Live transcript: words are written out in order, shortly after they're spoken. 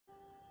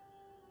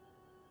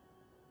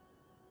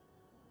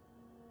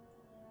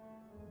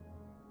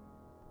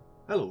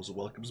Hellos and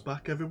welcomes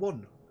back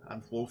everyone,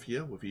 AnthWolf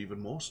here with even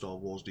more Star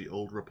Wars The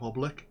Old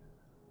Republic,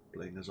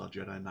 playing as our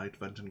Jedi Knight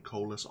Venton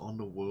Koliss on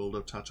the world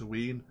of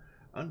Tatooine,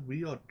 and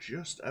we are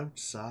just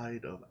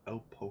outside of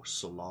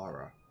Outpost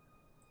Salara.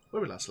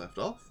 Where we last left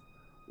off,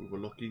 we were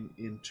looking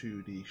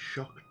into the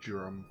shock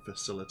drum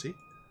facility.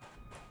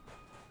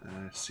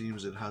 It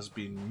seems it has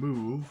been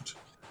moved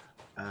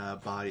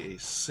by a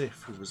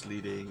Sith who was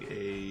leading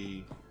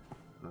a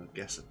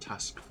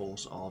task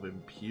force of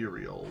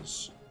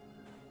Imperials.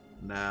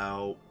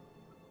 Now,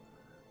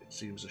 it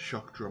seems the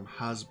shock drum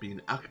has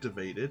been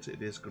activated.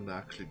 It is going to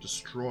actually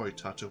destroy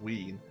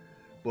Tatooine,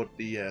 but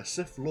the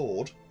Sith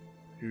Lord,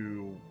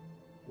 who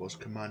was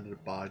commanded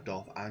by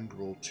Darth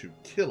Angral to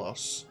kill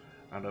us,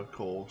 and of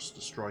course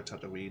destroy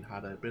Tatooine,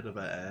 had a bit of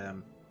a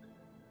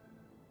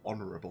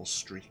honourable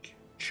streak.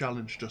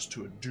 Challenged us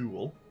to a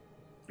duel,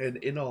 and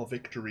in our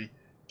victory,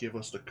 give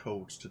us the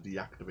codes to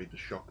deactivate the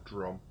shock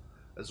drum,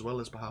 as well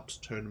as perhaps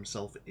turn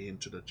himself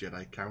into the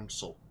Jedi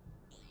Council.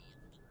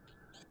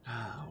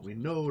 We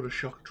know the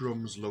shock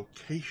drum's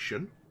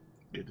location.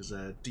 It is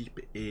deep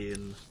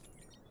in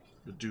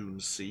the Dune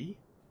Sea.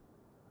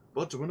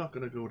 But we're not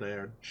going to go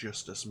there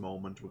just this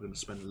moment. We're going to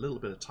spend a little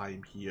bit of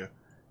time here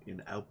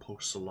in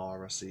Outpost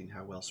Salara, seeing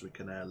how else we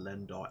can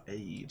lend our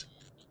aid.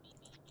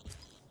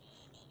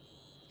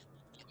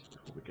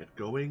 Before we get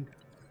going,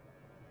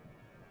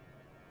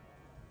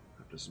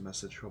 I have this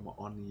message from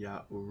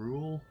Anya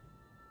Urul.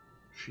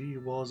 She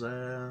was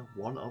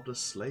one of the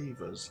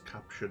slavers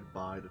captured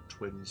by the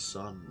Twin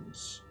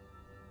Sons.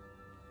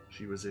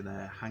 She was in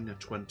Hangar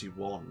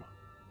 21.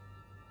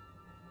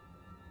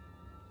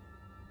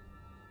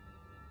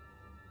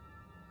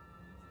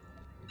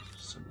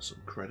 Send us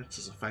some credits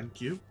as a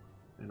thank you.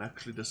 And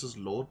actually this is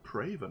Lord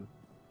Praven.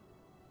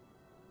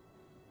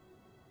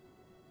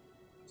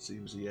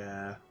 Seems he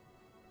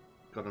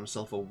got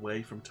himself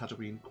away from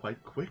Tatooine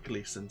quite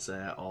quickly since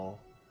our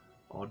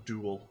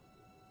duel.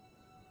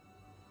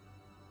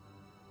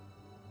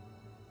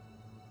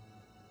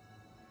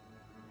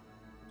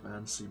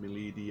 And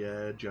seemingly the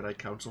Jedi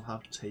Council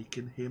have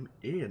taken him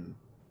in.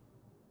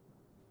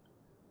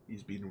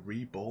 He's been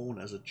reborn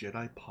as a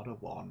Jedi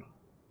Padawan.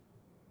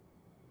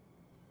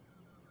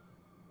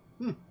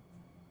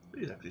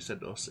 He's actually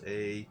sent us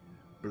a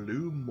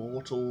blue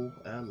mortal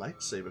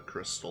lightsaber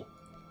crystal.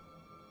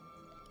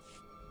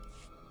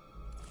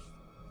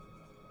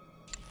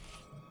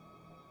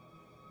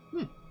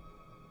 I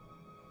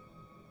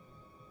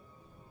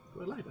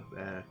like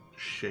that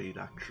shade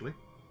actually.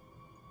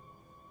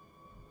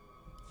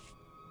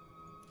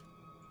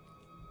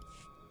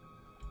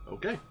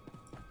 Okay,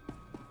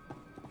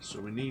 so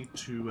we need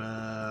to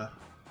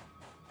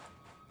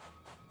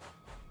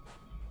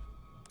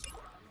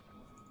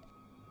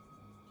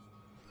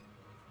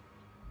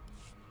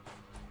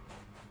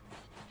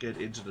get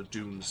into the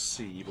Dune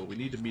Sea, but we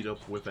need to meet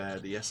up with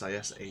the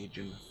SIS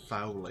agent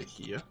Fowler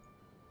here.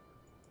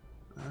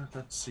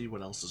 Let's see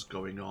what else is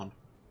going on.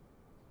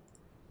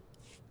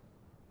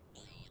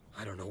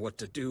 I don't know what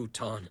to do,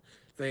 Ton.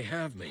 They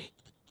have me.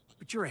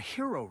 But you're a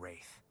hero,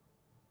 Wraith.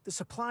 The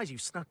supplies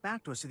you've snuck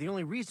back to us are the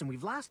only reason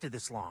we've lasted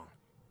this long.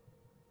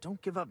 Don't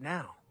give up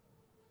now.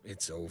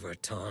 It's over,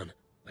 Ton.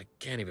 I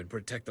can't even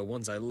protect the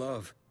ones I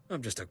love.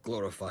 I'm just a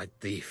glorified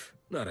thief,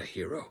 not a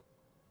hero.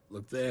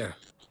 Look there,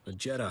 a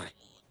Jedi.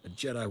 A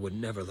Jedi would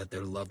never let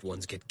their loved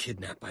ones get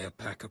kidnapped by a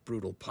pack of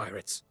brutal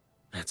pirates.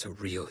 That's a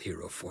real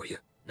hero for you,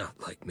 not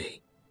like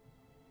me.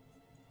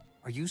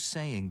 Are you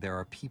saying there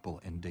are people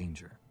in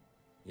danger?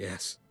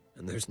 Yes,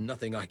 and there's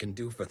nothing I can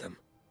do for them.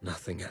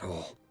 Nothing at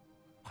all.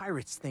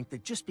 Pirates think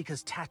that just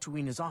because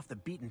Tatooine is off the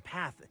beaten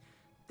path,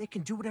 they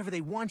can do whatever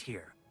they want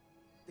here.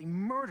 They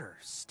murder,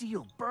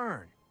 steal,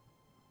 burn.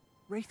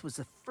 Wraith was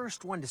the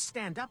first one to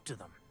stand up to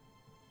them.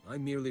 I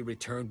merely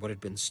returned what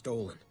had been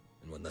stolen,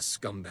 and when the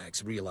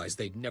scumbags realized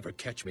they'd never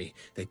catch me,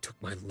 they took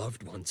my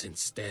loved ones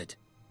instead.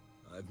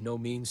 I've no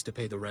means to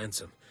pay the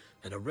ransom,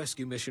 and a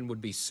rescue mission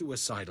would be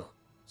suicidal.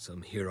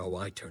 Some hero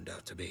I turned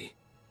out to be.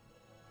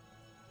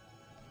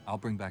 I'll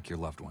bring back your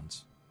loved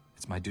ones.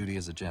 It's my duty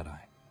as a Jedi.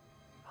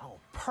 Oh,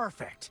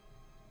 perfect.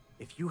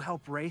 If you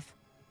help Wraith,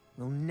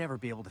 we'll never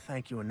be able to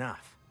thank you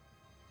enough.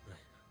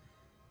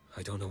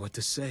 I don't know what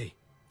to say.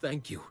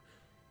 Thank you.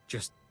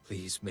 Just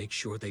please make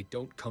sure they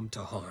don't come to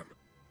harm.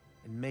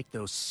 And make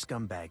those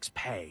scumbags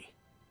pay.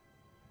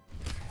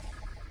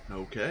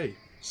 Okay,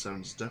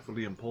 sounds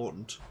definitely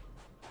important.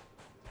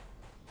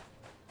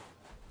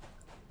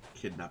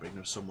 Kidnapping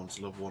of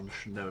someone's loved one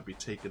should never be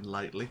taken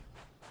lightly.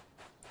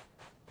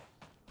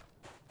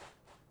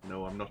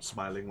 No, I'm not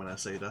smiling when I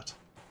say that.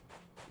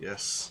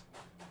 Yes,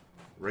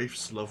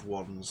 Wraith's loved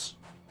ones.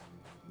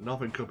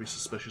 Nothing could be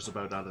suspicious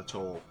about that at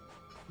all.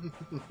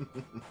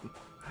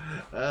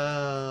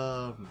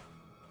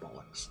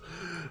 Bollocks.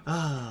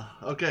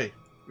 Okay.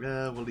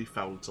 We'll leave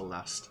Fowl till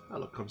last.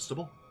 Hello,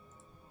 Constable.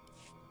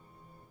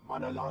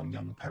 Manalang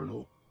yang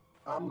perlu,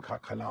 am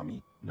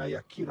kakalami na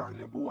yakira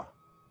lebua.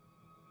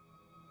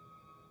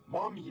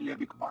 Mami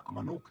lebik bak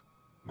manuk,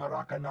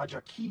 maraka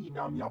naja ki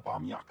nam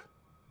yapamyak.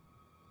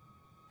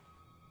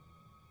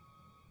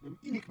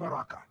 Inik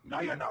maraka,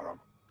 nayanaram,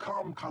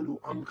 kam kalu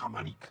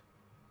kamanik.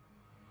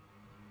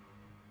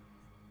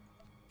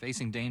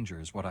 Facing danger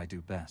is what I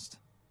do best.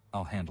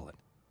 I'll handle it.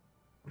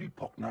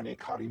 Ripok nane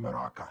kari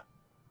maraka.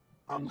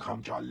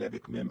 Kam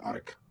jalebik mem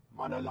arik,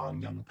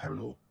 manalang yang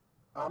perlo.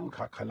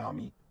 Ka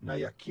kalami,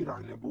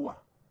 nayakira lebua.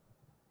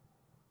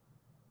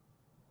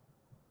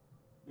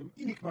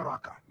 Inik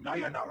maraka,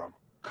 nayanaram,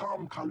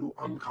 kam kalu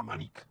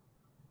kamanik.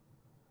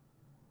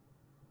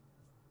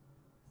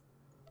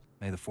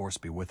 May the Force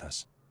be with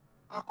us.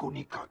 Ako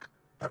nikag,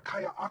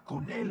 perkaya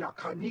ako nela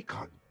ka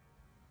nikag.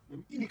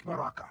 Inik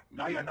maraka,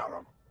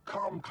 nayanaram,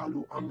 kam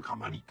kalu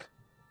kamanik.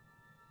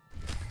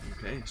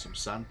 Okay, some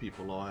sand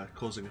people are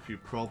causing a few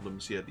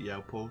problems here at the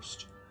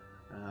outpost.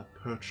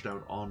 Perched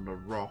out on the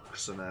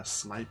rocks and they're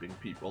sniping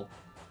people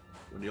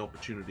when the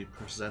opportunity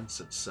presents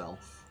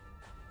itself.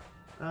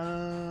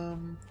 Yeah.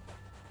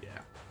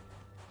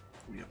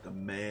 We have the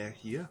mayor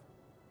here.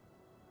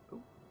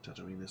 Oh,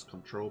 Tatooine is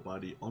controlled by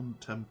the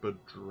untempered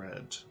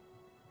dread.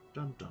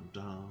 Dun dun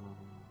dun.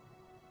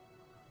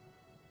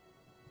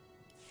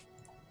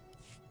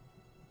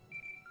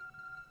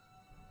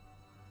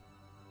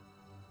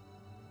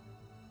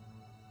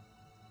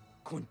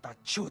 Kunta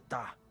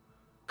chuta,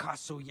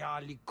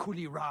 kasuyali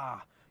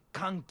kulira,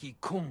 kanki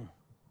kung.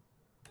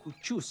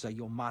 Kuchusa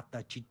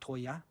yomata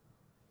chitoya,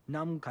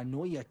 nam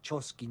kanoya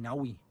choski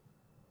nawi.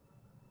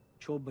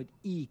 Chobat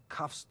I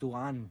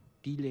kafstuan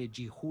dile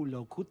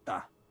jihulo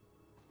kuta.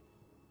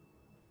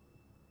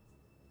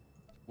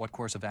 What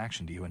course of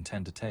action do you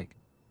intend to take?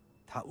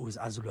 Tauz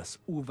azulas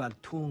uval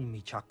tung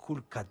mi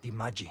chakulka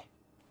dimaji.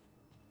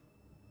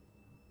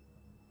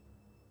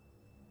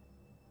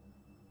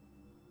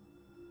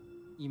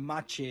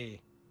 Imache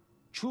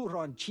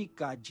churon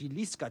chica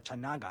jiliska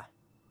chanaga.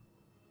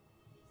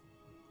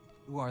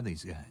 Who are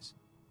these guys?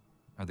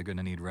 Are they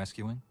gonna need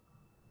rescuing?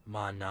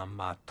 Mana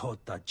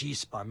matota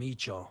jispa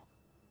micho.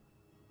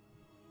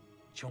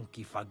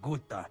 Chunki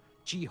faguta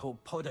jiho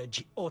poda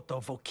ji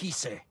oto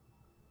vokise.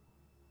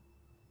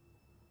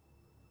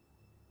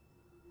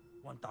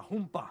 Wanta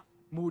humpa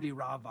muri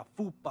rava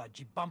fupa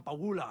jibampa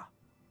wula.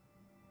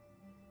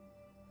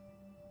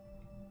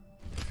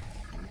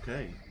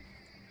 Okay.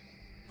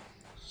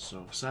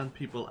 So, Sand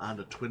People and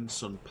the Twin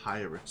Sun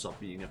Pirates are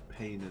being a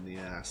pain in the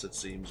ass, it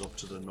seems, up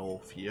to the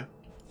north here.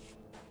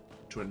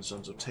 Twin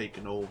Suns have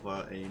taken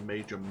over a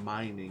major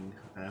mining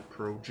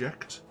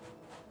project.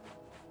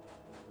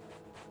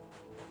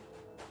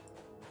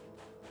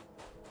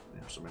 We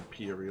have some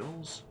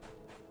Imperials.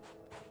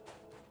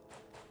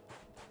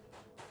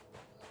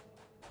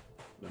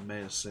 The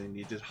mayor's saying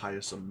he did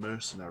hire some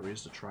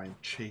mercenaries to try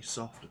and chase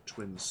off the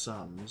Twin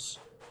Suns,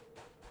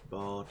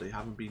 but they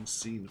haven't been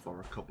seen for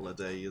a couple of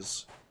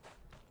days.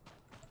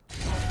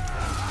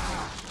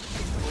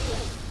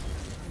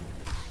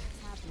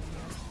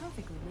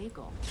 Perfectly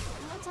legal.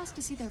 Let's ask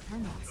to see their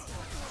permits.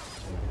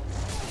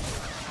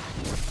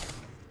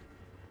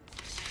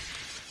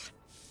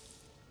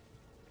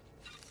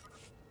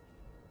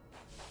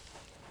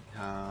 We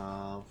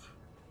have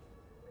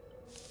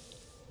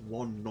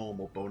one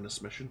normal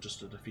bonus mission just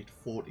to defeat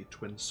 40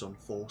 Twin Sun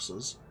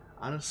forces,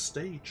 and a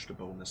staged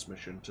bonus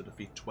mission to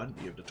defeat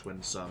 20 of the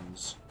Twin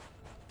Suns.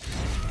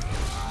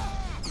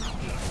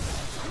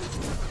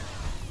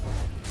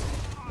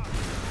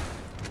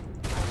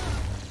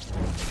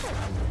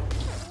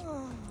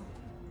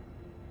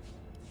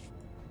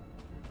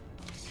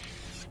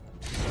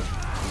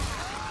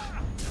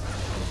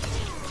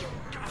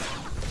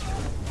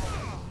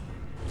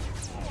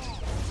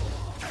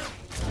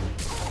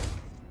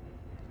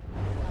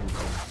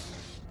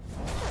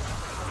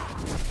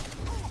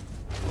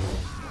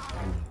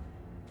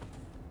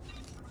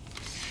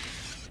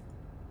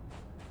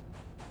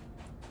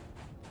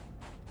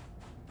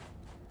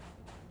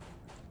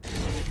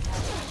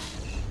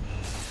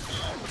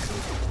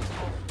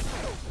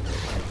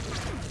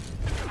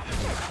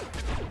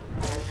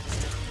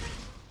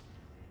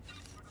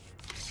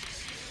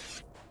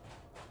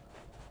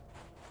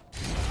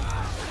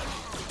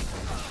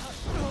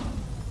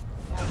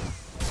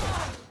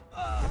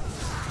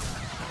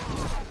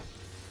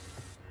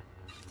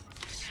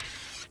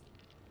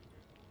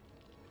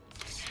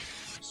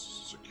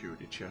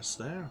 Chest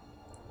there.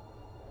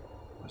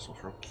 Might as well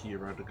throw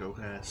Kira to go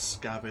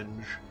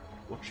scavenge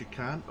what she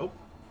can. Oh,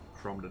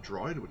 from the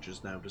droid, which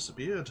has now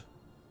disappeared.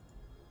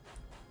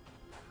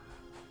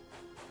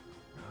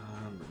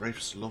 And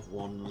Rafe's loved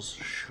ones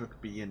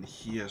should be in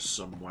here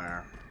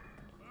somewhere.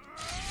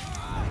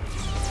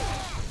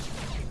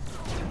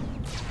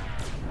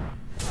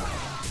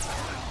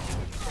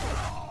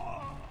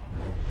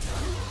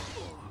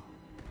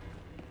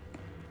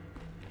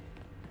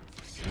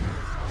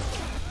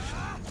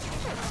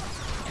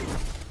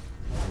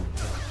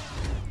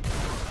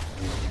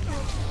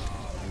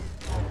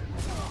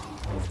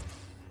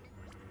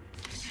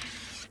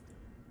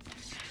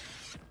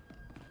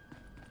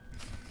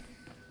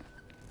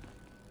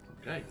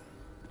 Okay,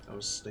 that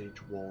was stage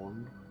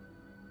 1.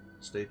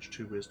 Stage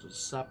 2 is to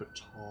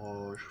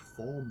sabotage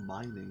 4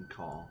 mining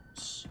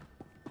carts.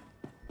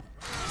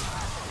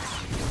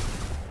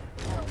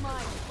 For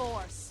my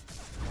force.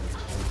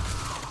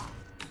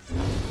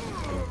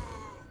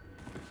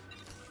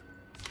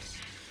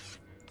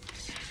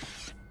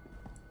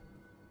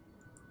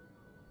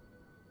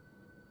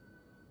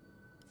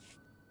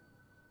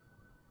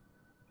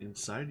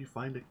 Inside you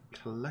find a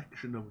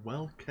collection of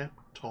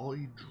well-kept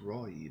toy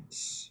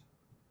droids.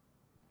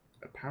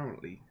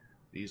 Apparently,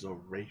 these are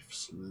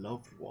Rafe's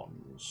loved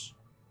ones.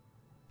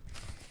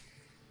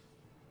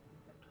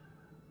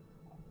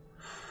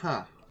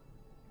 Huh.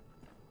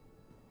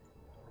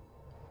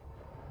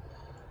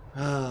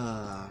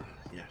 Ah,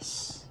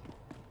 yes.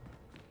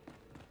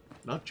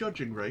 Not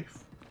judging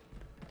Rafe,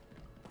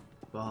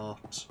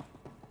 but...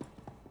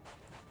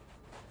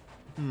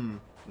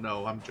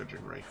 no, I'm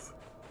judging Rafe.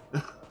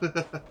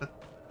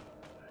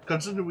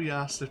 Considering we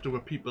asked if there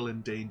were people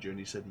in danger, and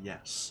he said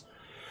yes.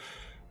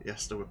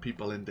 Yes, there were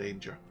people in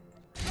danger.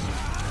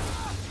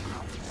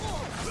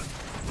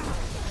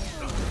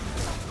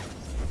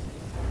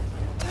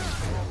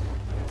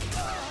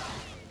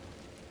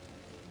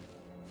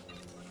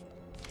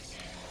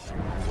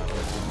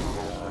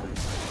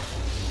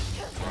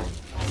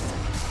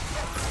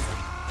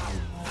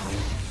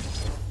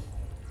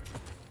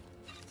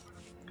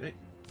 Okay.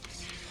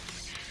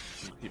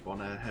 We'll keep on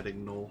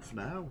heading north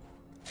now.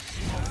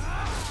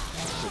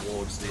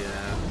 Towards the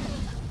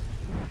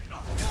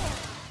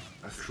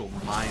actual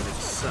mine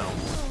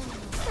itself.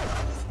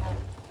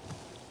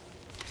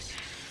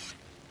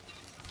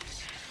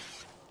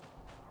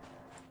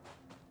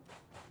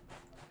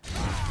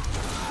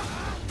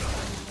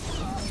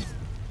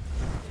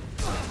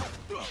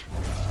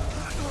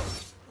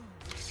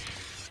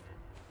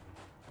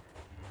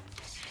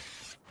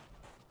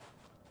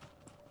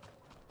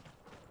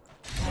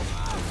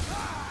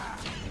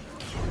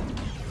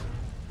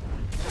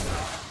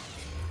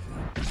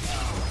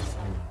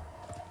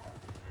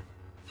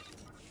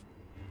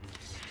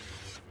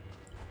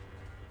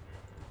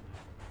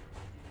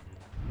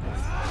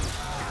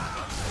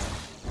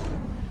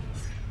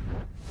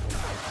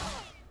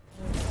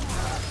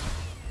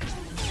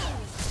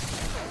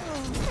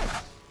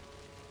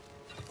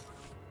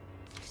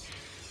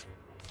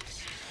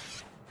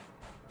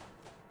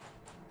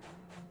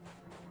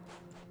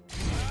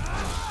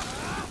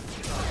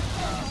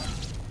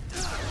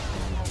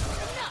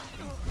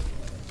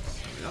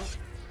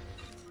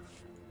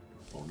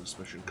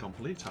 Mission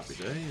complete, happy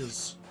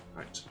days.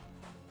 Right.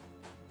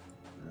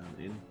 And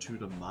into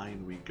the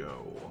mine we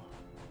go.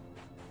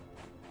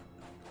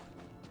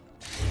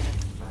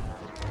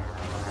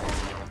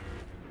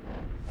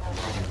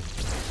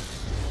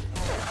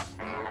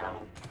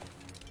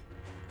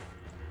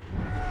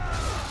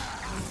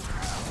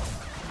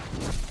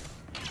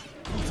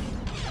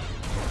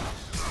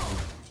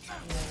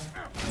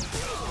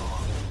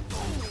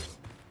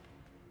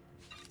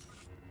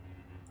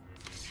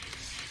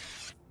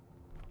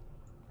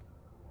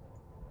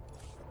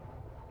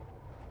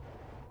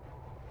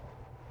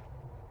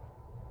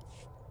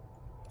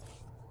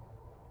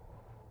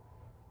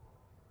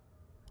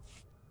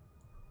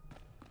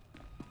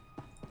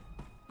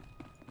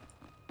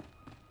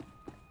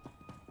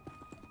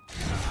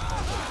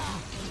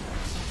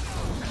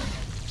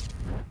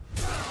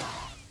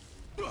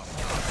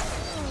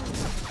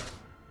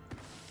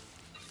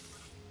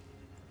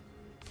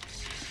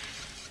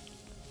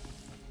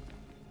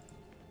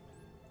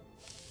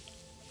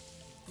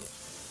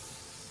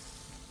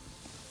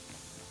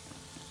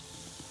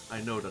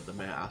 I know that the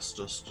mayor asked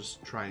us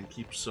to try and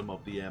keep some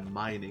of the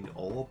mining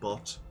ore,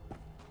 but...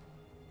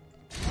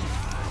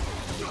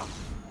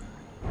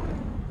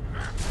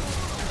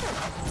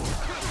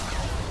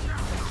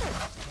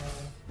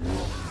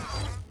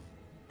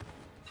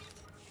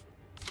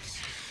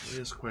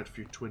 There's quite a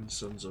few twin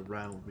suns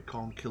around. We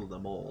can't kill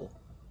them all.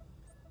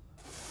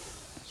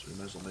 So we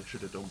might as well make sure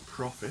they don't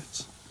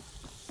profit.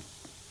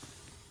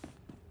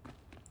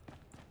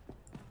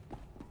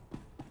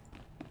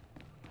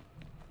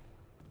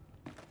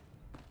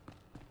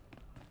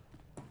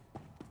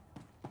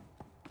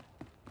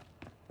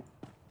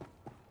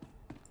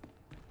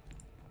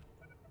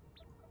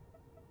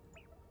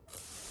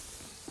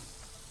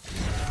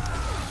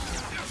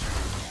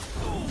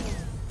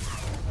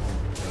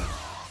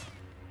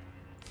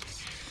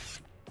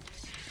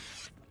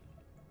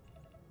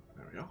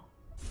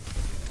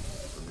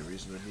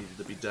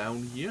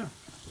 Down here.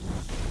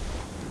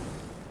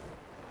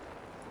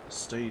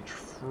 Stage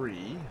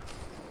 3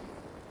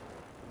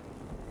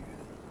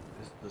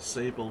 is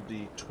disable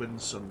the Twin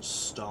Sun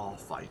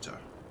Starfighter.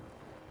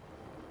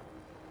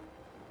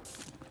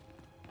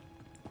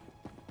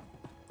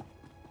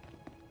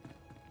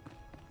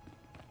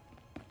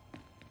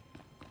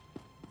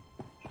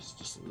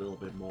 Just a little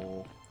bit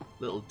more,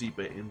 a little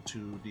deeper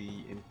into the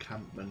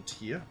encampment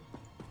here.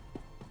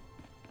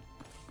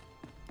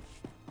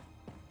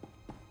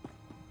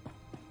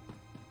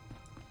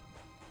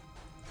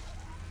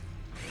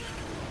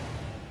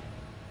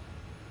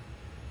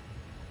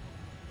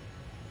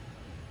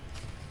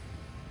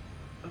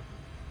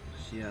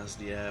 Here's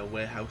the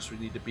warehouse we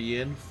need to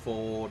be in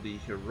for the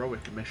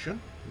heroic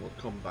mission. We'll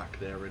come back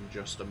there in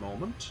just a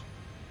moment.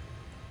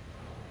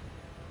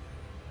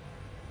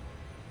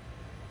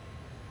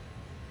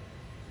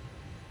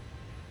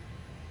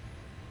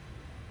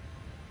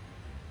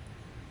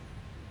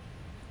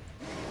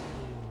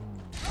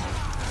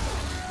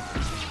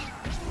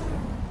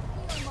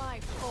 My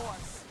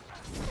force.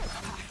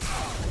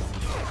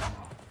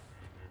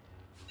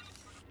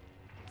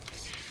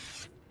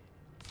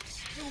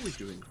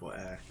 queuing for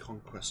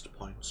conquest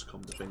points,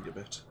 come to think of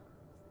it.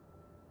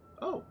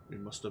 Oh, we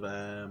must have,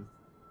 at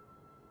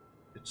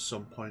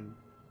some point...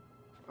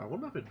 I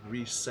wonder if it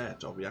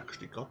reset or we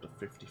actually got to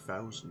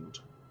 50,000.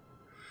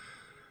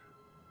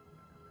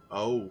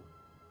 Oh.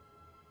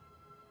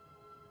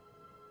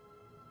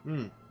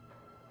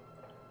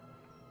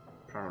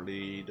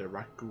 Apparently the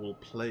Rakghoul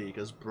plague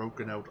has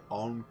broken out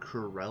on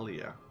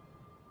Corellia.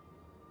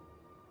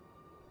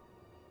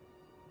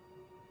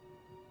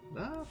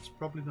 That's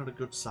probably not a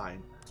good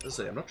sign. As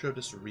I say, I'm not sure if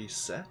this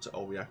reset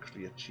or we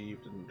actually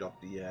achieved and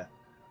got the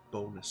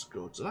bonus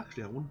goods. And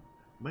actually,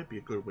 might be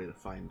a good way to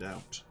find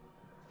out.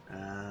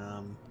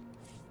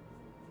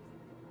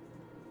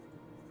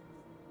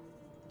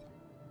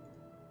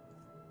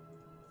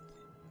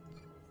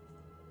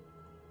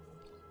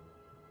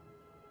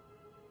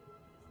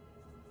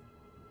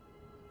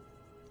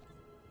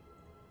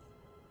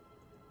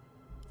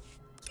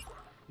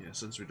 Yeah,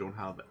 since we don't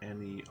have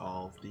any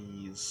of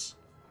these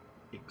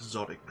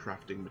exotic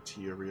crafting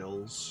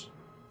materials,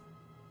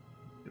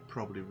 it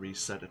probably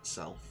reset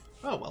itself.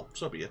 Oh well,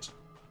 so be it.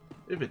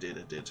 If it did,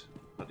 it did.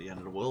 Not the end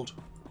of the world.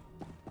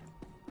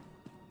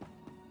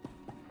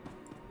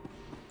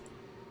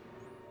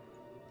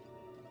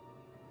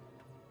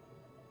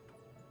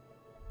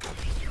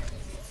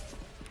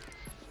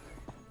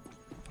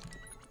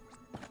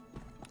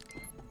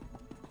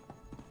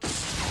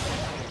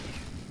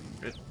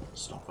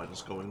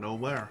 Starfighter's going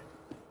nowhere.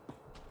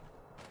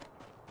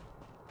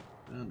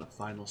 And the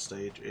final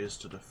stage is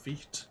to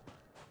defeat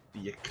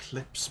the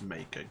Eclipse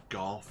Maker,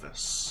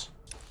 Garthus.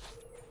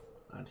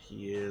 And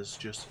he is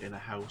just in a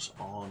house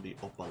on the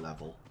upper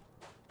level.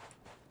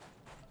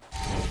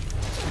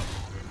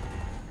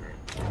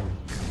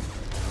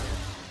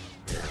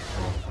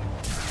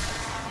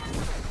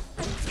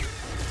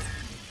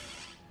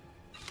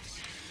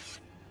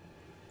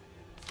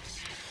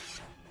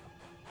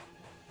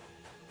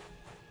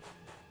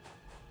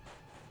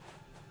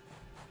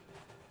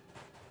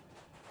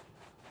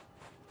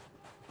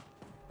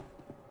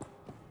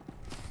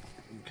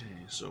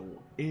 So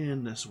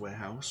in this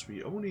warehouse,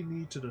 we only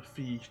need to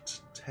defeat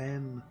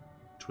 10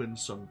 Twin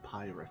Sun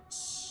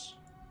pirates.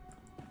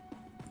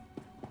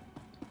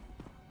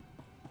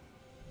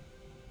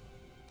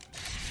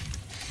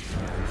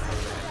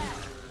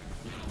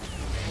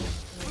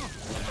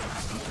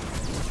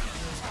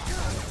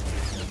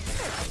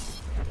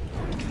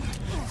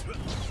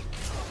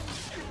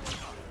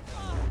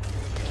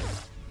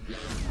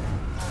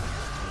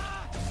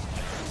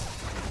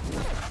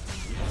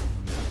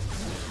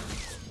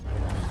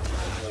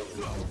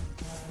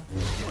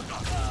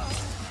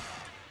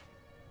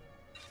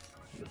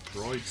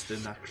 Droids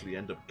didn't actually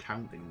end up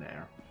counting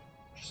there,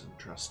 which is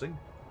interesting.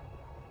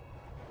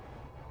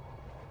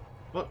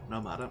 But no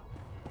matter.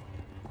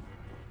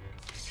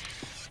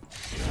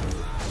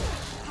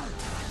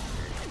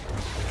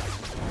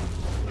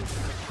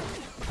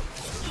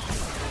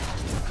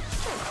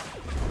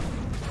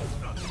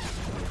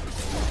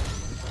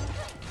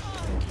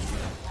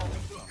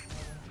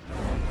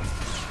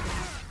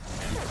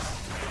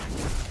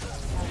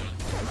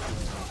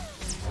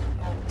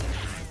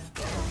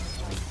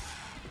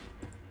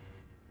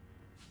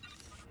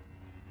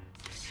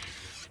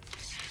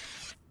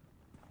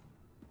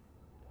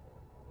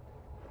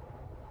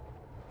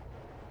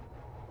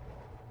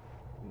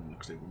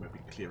 Looks like we might be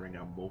clearing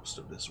out most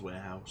of this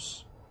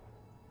warehouse.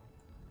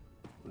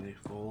 And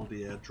if all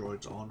the air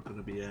droids aren't going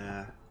to be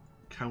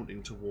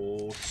counting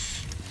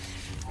towards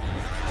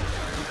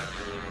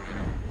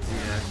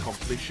the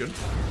completion.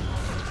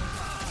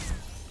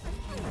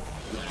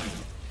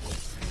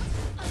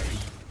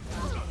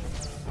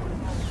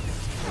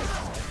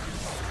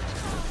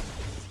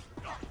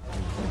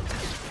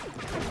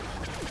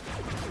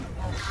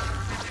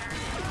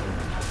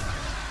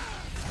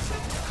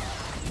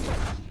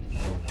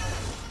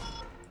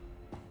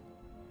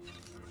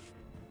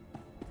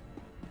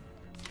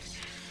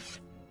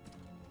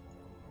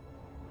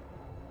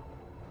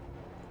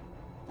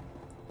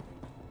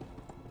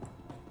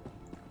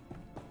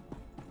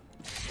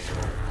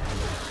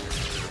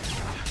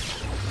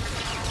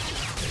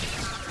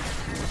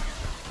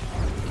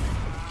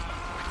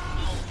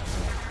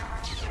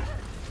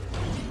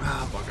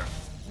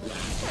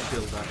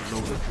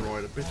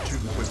 A bit too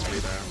quickly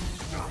there.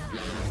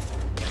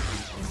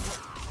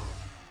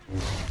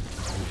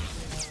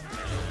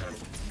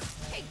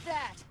 Take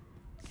that!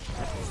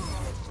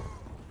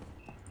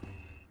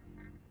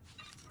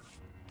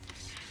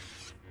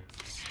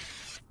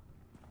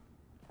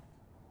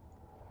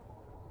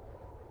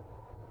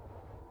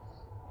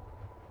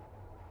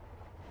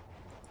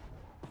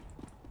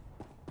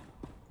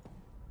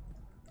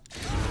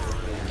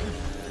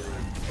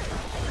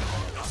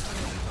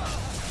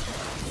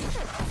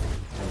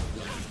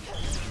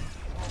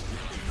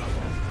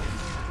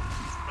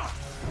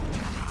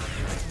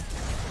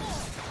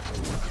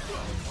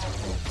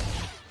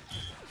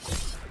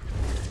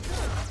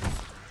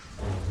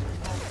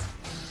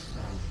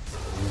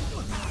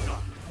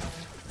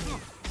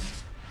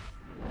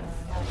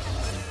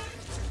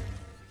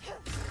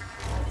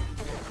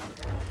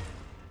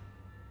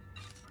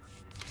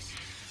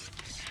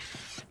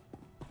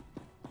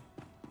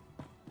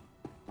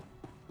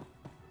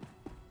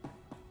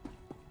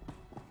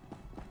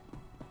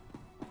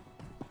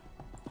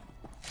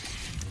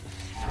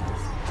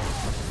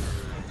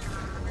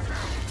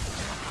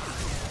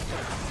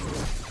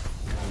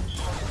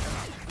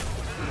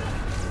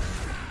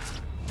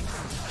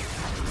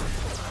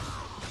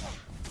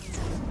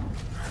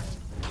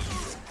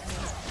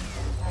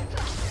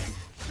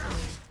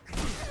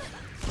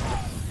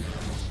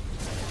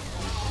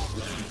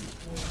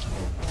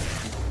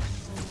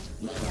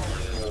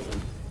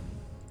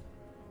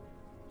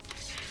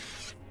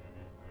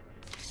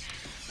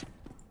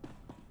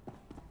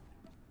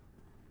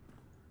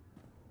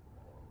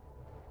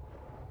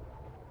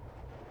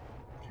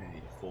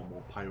 4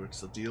 more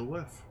pirates to deal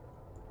with.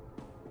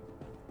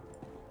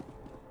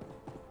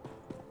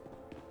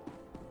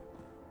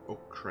 Oh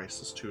Christ,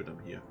 there's 2 of them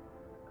here.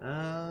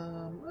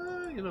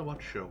 You know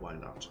what? Sure, why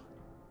not?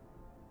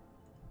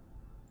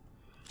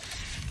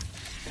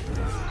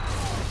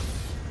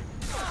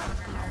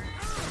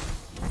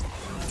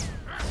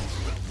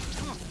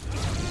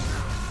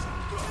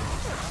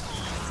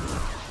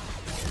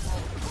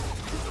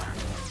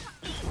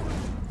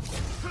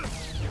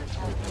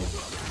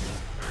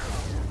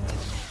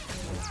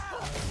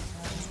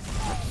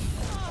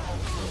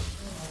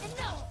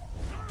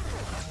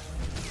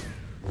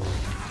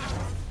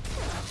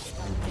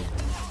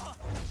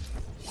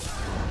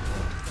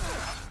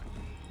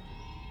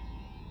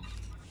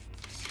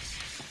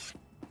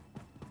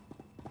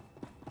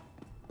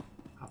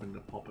 Having to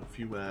pop a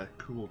few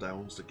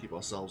cooldowns to keep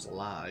ourselves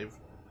alive.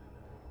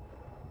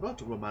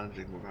 But we're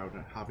managing without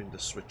having to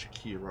switch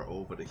Kira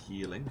over to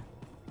healing.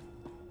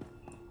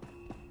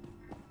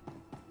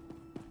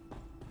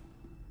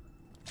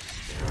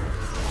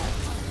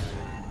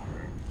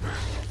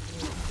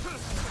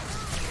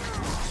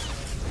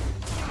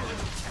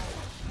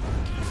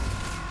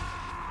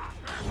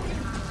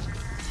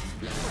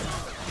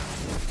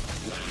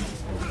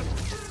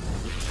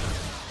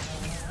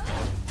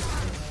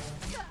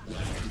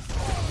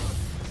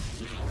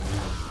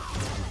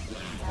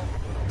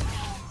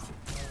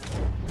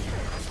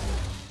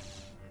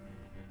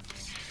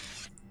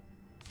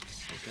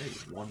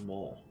 One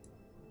more.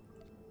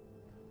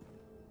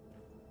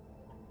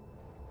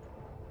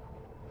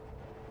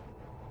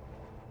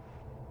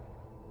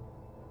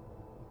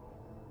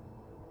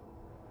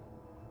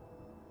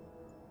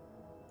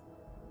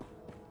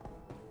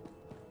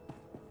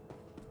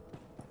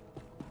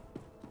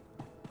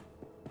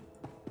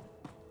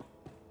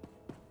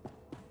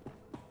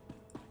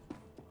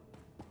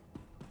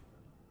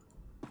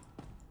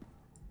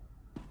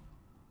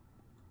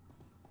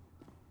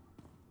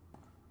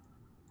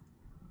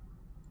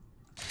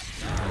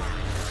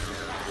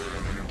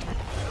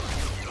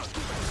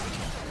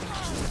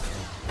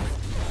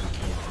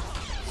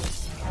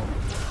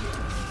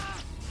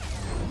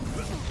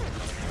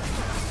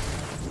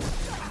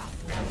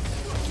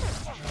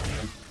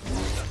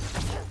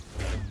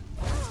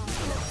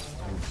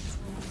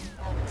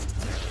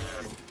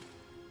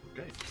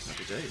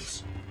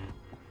 Days.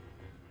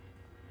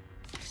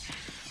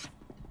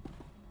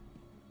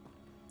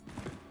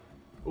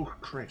 Oh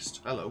Christ,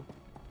 hello.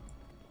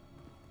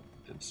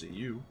 Didn't see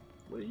you.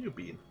 Where you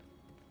been?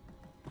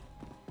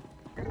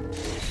 I've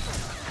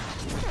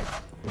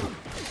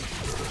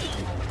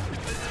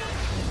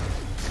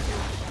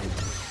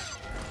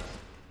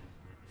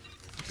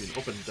been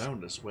up and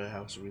down this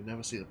warehouse and we've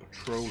never seen a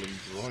patrolling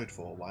droid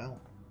for a while.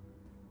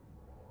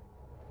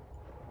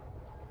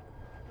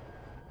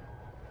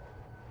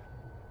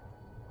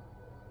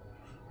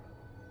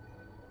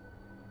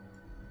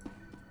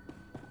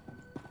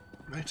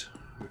 Right,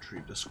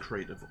 retrieve this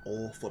crate of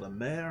ore for the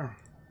mayor.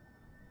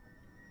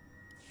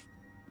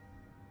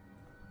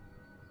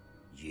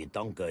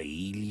 Jitanka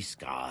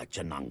iliska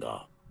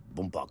chananga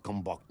bumpa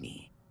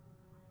kambokni.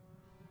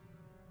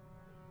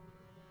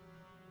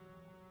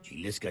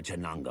 Jiliska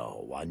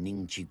chananga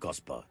waning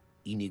chikospa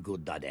inigo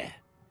dade.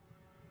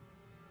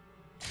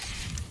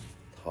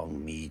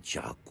 Thong mi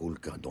cha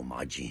kulka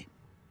domaji.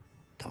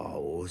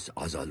 Taos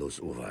azalos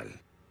uval.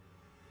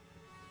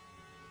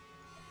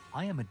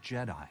 I am a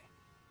Jedi.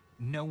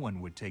 No one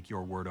would take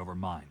your word over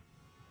mine.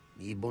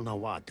 Mi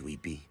bonawa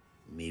twipi.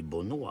 Mi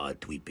bonawa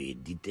twipi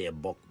dite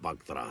bok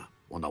baktra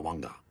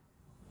wanawanga.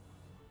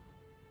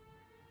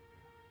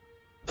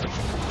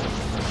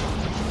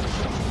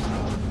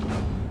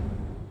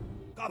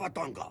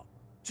 Kabatanga.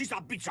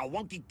 Chisa bicha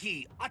wanki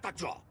ki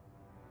atacha.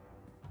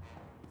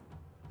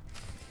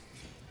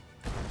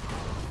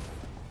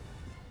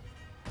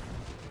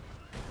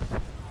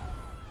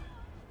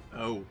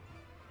 Oh.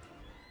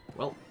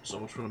 Well, so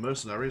much for the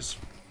mercenaries.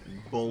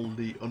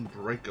 Boldly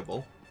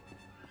unbreakable.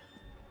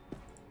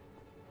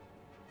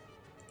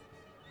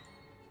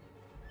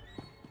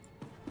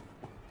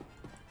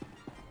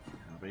 We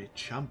have a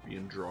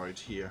champion droid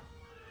here.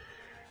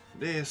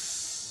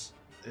 This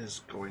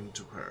is going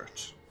to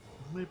hurt.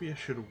 Maybe I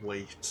should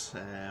wait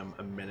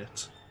a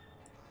minute.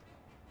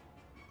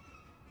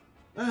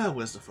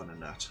 Where's the fun in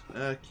that?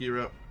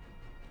 Kira.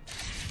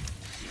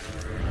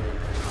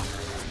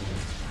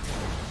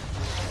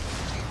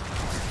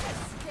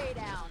 Stay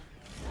down.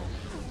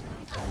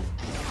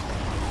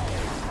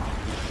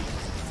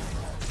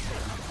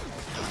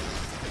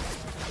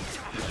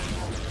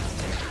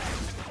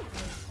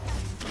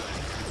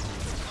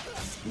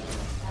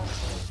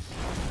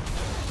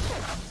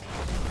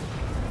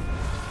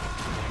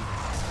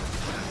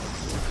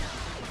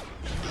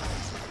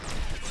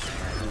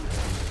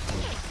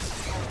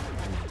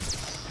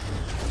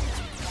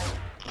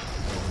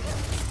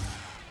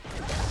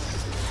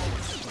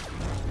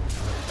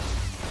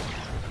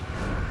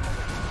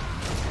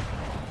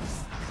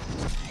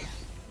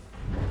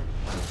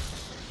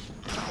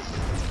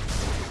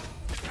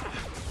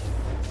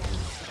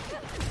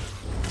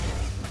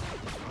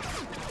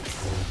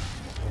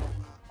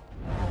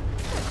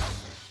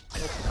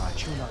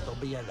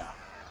 Yeda.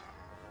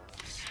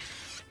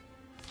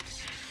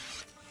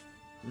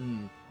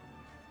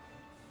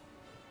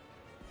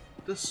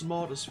 The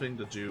smartest thing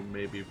to do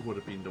maybe would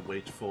have been to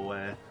wait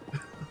for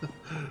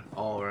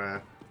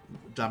or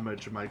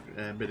damage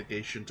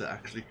mitigation to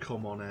actually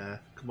come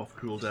off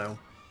cooldown.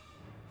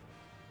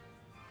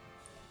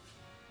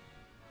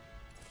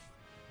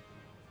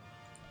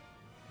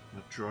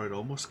 That droid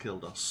almost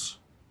killed us.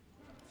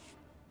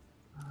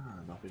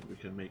 Nothing we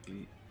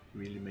can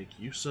really make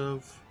use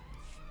of.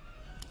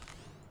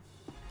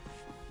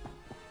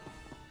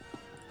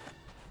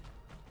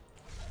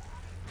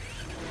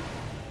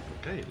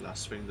 Okay,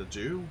 last thing to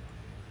do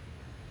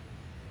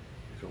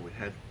before we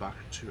head back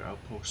to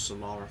Outpost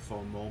Salara for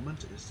a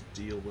moment is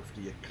to deal with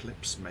the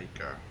Eclipse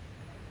Maker.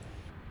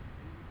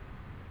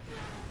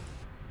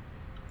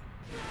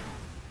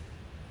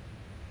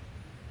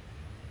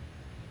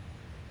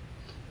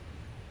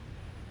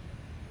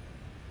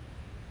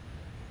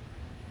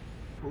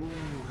 Ooh,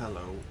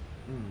 hello.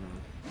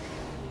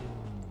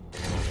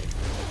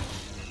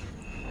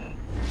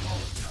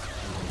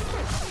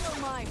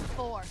 Feel my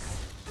force.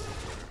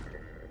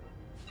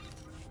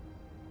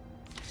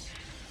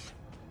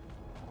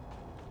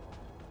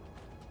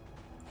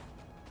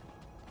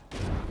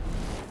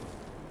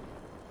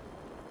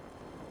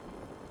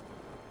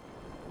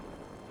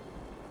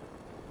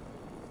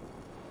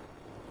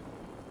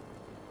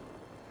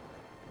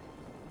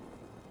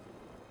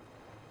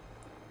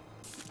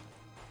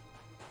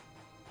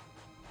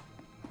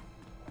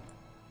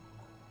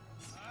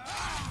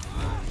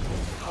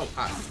 Oh,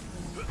 hi.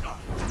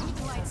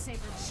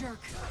 Lightsaber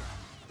jerk.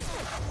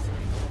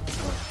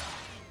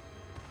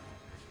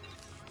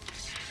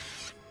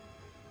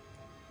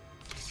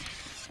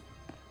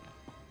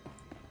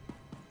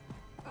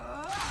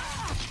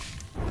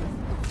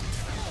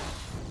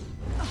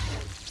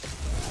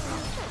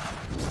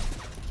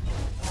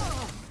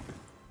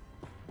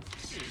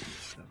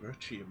 Another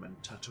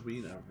achievement,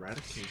 Tatooine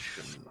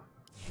Eradication.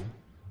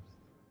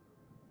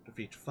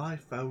 Defeat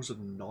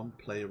 5,000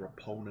 non-player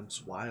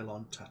opponents while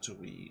on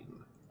Tatooine.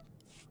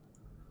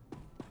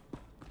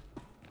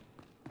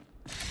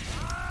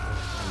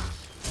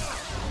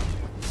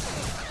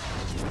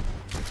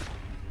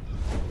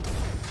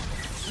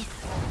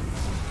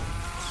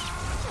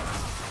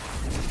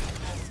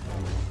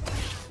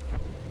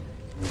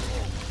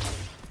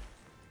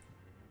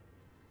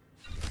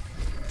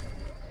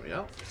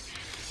 Yeah.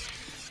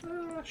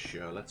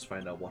 Sure, let's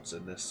find out what's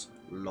in this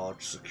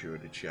large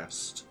security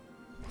chest.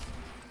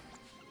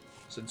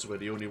 Since we're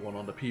the only one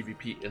on the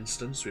PvP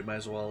instance, we might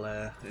as well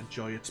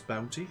enjoy its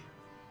bounty.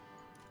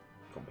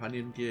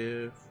 Companion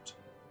gift.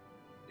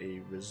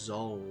 A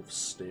resolve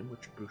stim,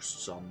 which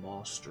boosts our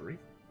mastery.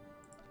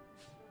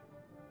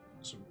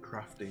 Some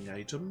crafting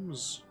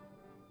items.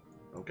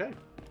 Okay.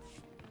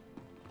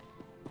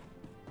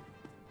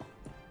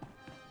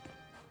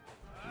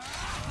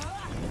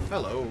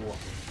 Hello.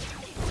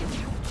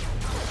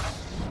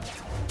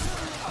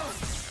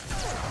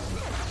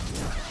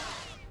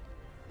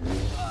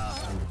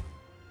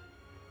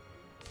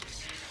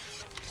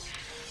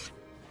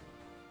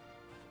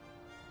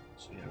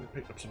 So yeah, we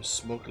picked up some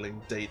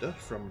smuggling data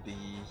from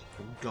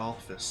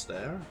Garthus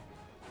there.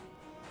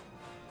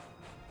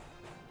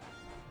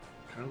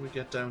 Can we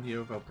get down here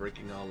without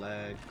breaking our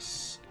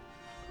legs?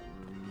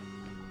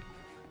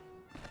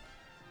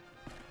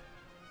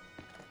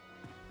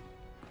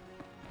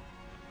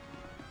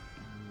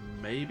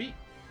 Maybe?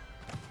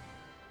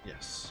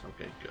 Yes,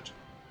 okay, good.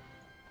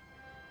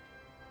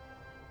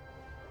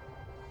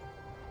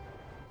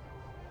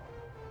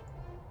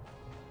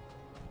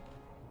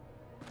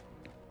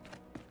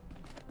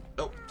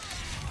 Oh,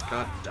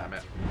 god damn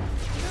it.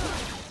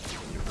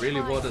 You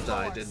really would have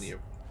died, didn't you?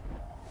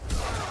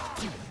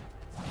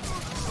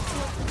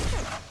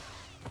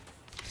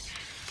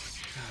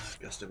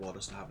 Guess they want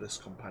us to have this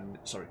companion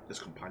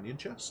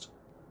chest?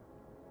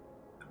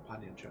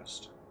 Companion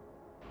chest.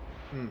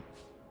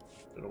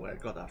 Don't know where I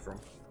got that from.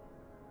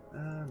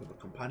 Another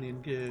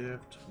companion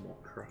gift, more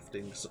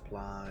crafting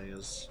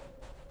supplies.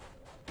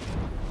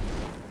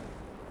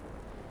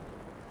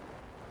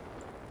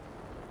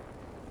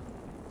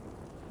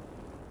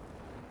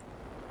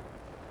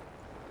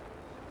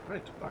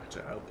 Right, back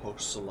to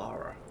Outpost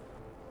Salara.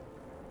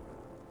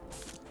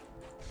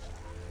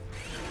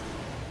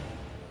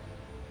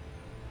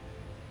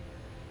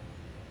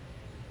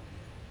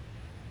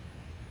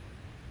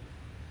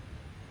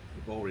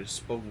 We've already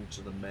spoken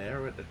to the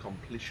mayor at the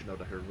completion of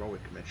the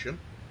heroic mission.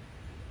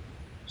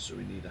 So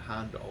we need to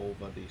hand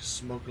over the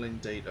smuggling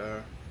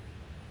data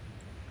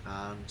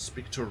and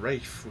speak to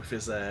Rafe with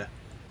his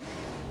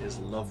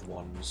loved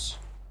ones.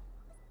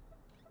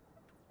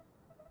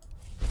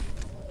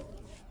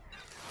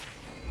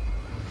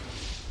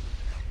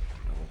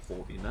 Level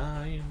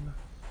 49.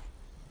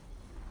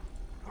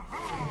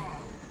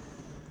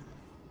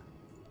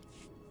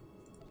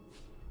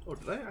 Oh,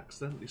 did I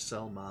accidentally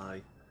sell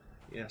my...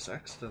 Yes, I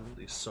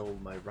accidentally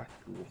sold my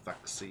Rakghoul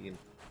vaccine.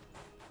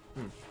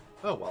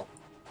 Oh well.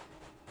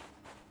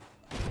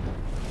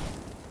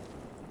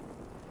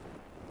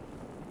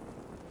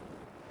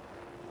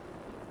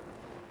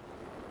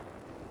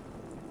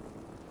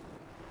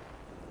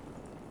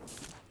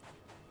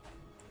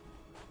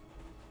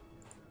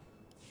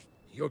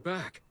 You're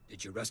back.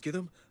 Did you rescue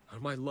them? Are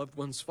my loved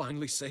ones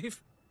finally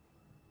safe?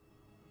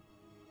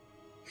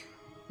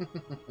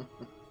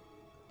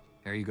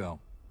 There you go.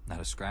 Not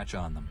a scratch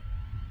on them.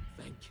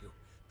 Thank you.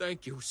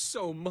 Thank you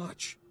so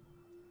much.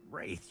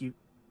 Wraith, you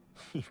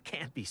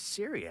can't be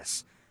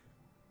serious.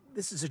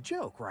 This is a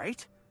joke,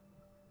 right?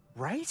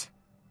 Right?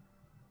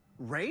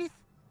 Wraith?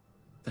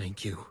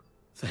 Thank you.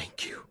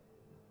 Thank you.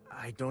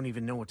 I don't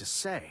even know what to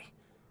say.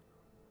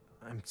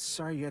 I'm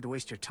sorry you had to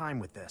waste your time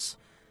with this.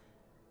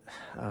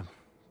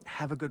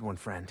 Have a good one,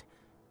 friend.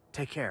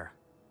 Take care.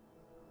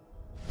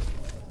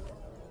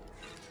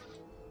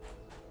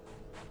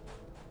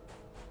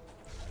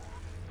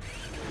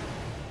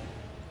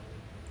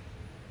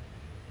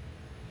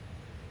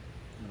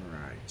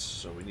 Alright,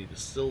 so we need to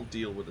still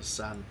deal with the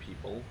Sand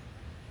People.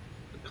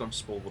 The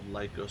Constable would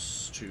like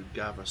us to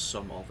gather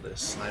some of their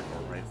sniper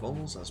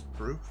rifles as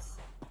proof.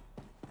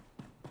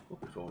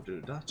 But before we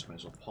do that, might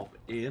as well pop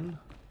in.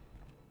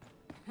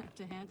 Have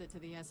to hand it to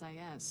the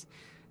SIS.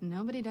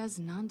 Nobody does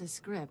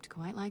nondescript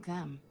quite like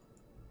them.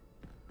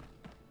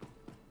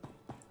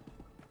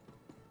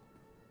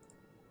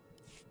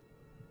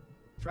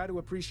 Try to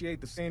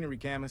appreciate the scenery,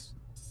 Camus.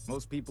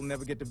 Most people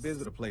never get to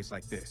visit a place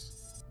like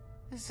this.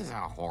 This is a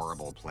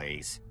horrible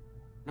place.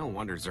 No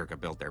wonder Zerka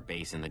built their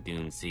base in the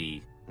Dune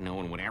Sea. No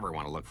one would ever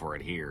want to look for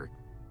it here.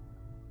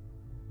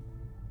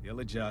 You'll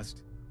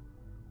adjust.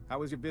 How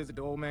was your visit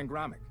to Old Man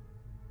Gromit?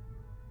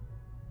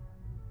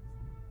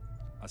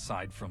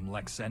 Aside from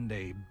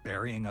Lexende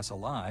burying us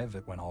alive,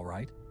 it went all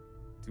right.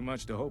 Too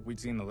much to hope we'd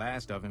seen the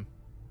last of him.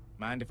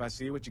 Mind if I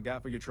see what you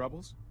got for your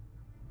troubles?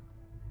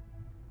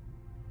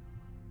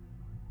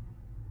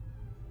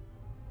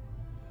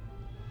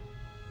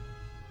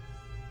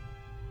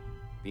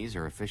 These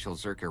are official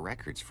Zerka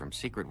records from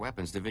Secret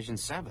Weapons Division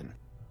 7.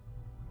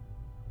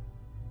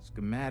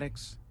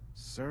 Schematics,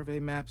 survey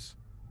maps.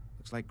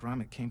 Looks like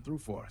Gromit came through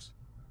for us.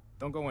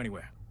 Don't go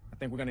anywhere. I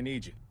think we're gonna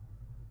need you.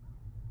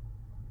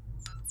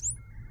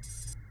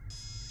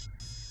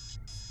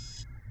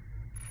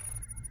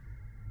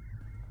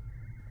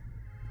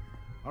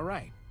 All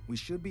right, we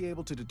should be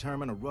able to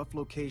determine a rough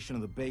location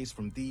of the base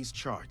from these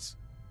charts.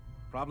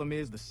 Problem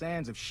is, the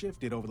sands have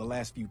shifted over the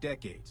last few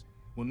decades.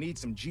 We'll need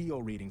some geo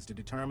readings to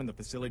determine the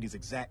facility's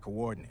exact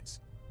coordinates.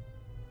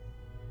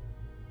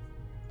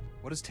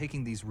 What does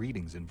taking these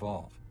readings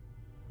involve?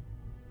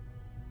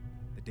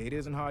 The data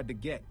isn't hard to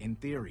get, in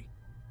theory.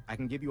 I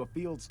can give you a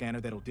field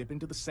scanner that'll dip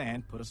into the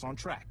sand, put us on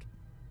track.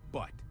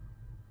 But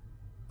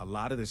a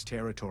lot of this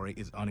territory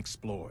is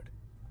unexplored.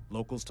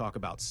 Locals talk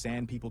about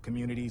sand people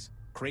communities,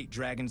 crate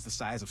dragons the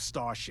size of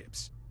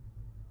starships.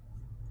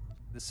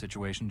 This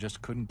situation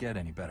just couldn't get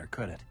any better,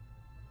 could it?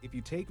 If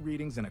you take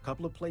readings in a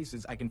couple of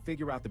places, I can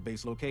figure out the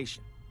base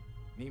location.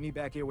 Meet me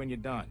back here when you're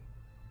done.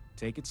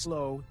 Take it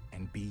slow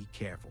and be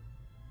careful.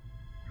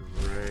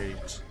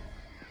 Great.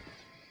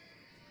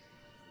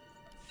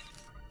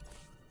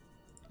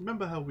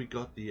 Remember how we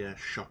got the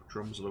shock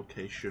drums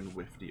location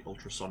with the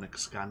ultrasonic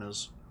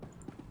scanners?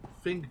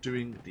 Think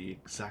doing the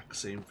exact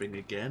same thing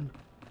again,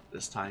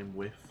 this time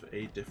with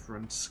a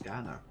different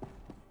scanner.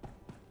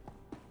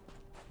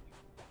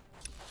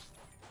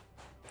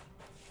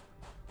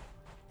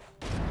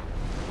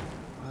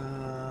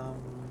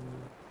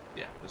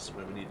 Yeah, this is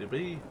where we need to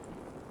be.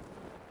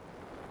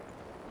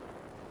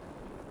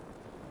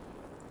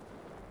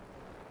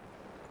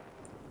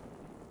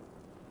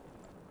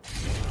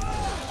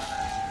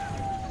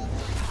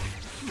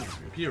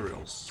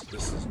 Imperials.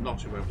 This is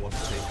not who I want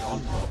to take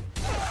on.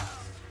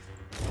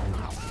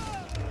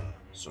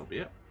 So be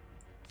it.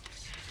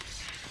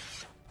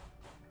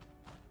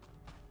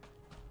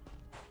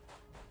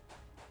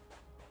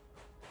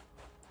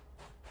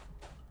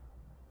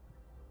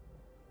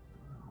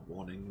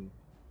 Warning.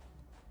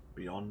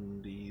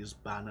 Beyond these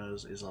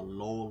banners is a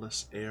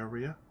lawless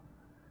area.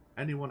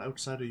 Anyone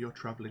outside of your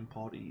traveling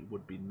party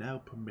would be now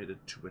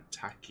permitted to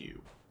attack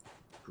you.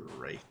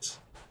 Great.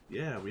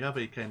 Yeah, we have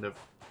a kind of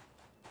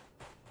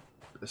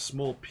a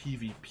small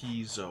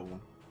PvP zone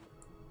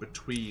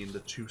between the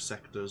two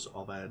sectors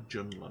of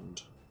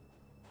Junland.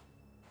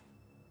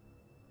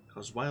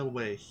 Because while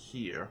we're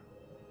here,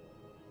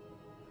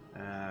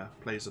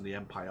 plays in the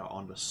Empire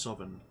on the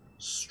southern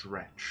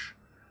stretch,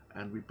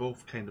 and we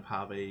both kind of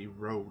have a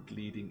road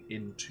leading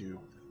into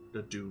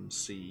the Dune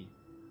Sea.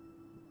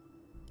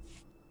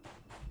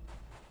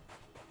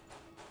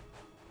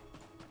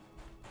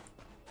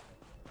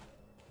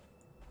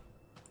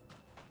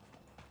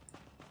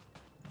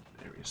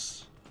 There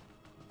is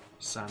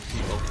sand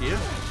people here.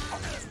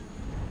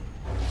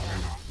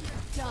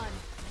 Done.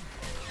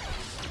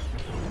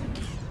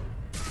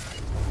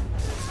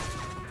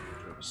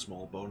 We have a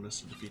small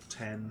bonus to defeat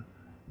 10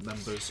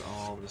 members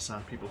of the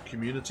Sand People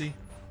community.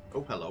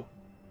 Oh, hello.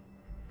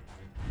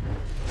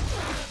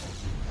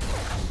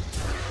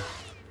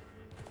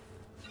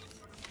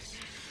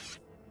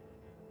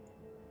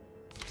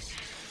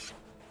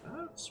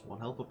 That's one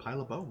hell of a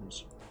pile of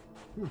bones.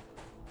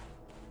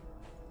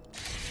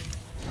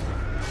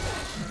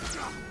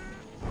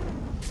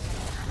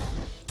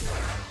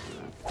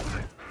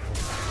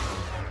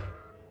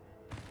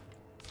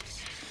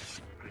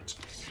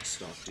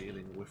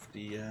 dealing with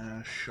the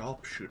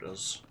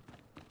sharpshooters.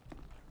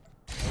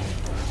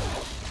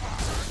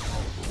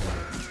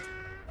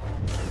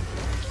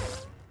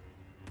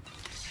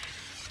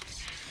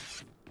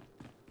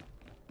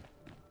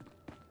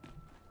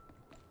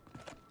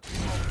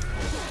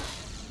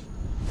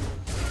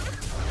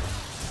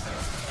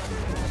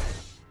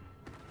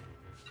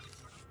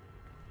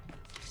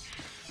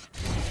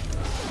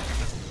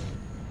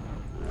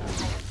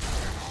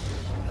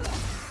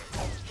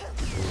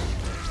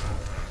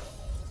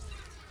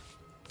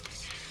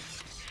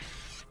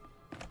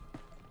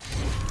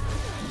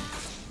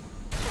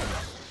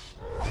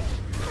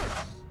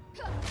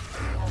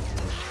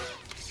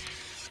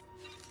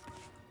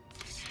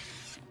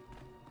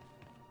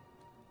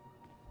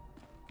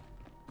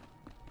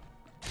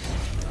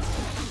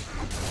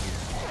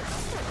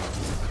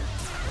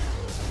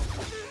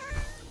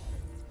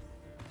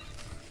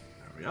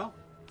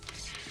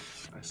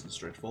 Nice and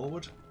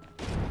straightforward.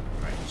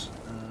 Right,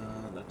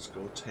 let's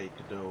go take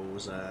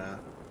those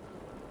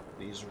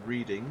these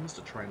readings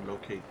to try and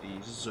locate the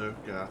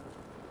Zerka,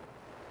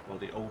 well,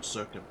 the old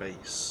Zerka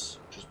base,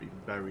 which has been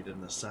buried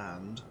in the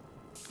sand.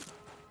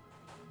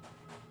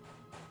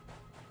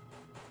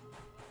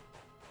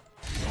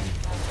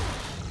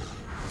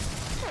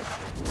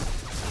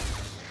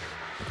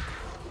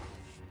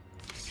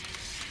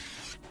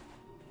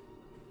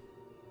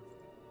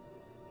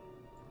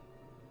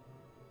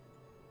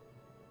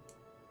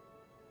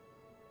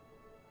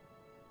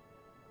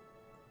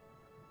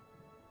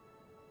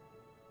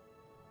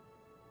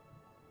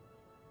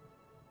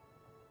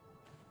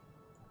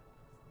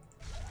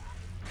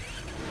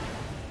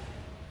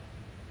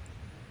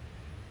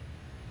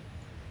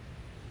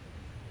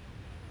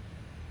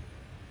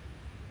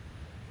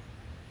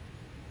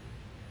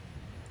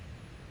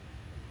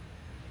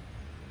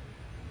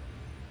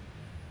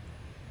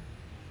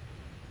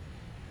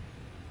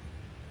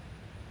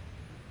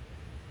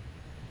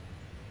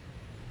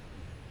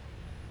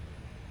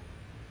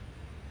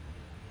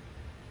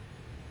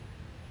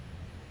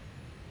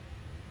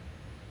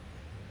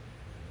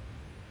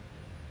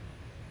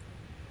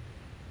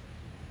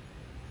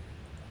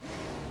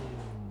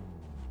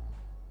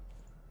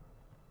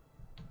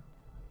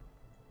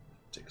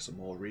 Take some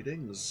more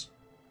readings.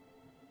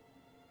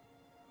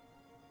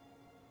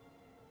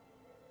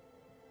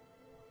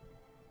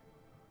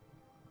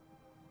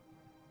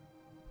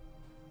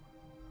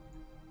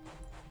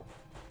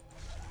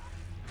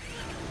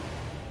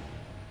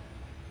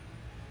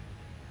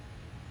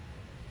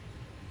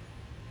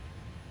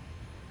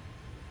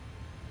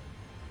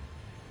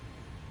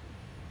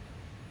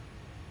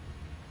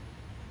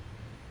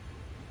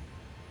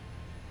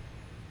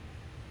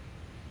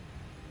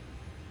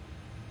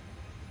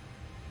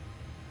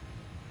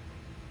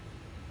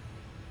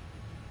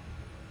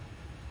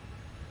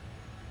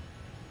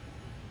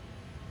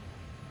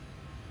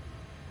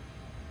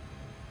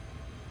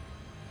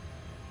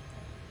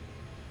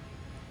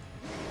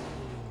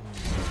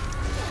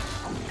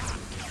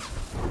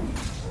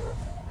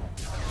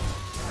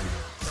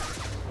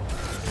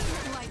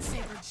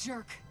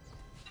 Jerk.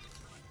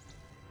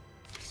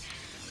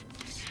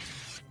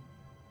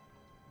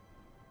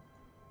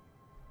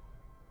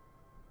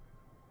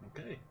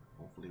 Okay,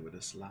 hopefully with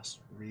this last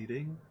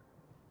reading,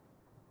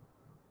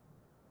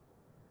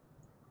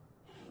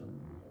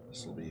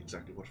 this will be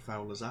exactly what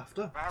Fowler's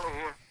after. Fowler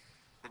here.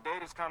 The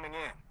data's coming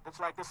in.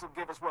 Looks like this will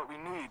give us what we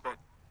need, but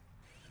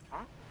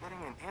I'm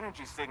getting an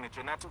energy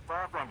signature not too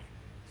far from you.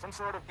 Some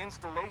sort of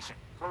installation,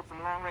 cloaked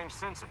from long-range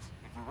sensors.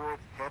 If you would,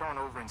 head on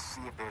over and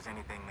see if there's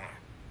anything there.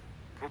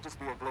 Could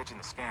just be a glitch in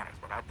the scanners,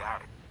 but I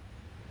doubt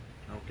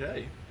it.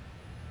 Okay.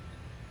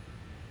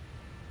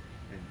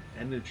 An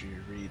energy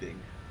reading,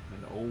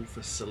 an old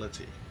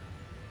facility.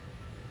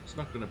 It's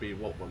not going to be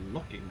what we're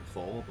looking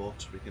for,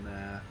 but we can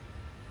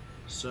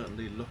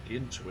certainly look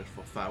into it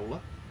for Fowler.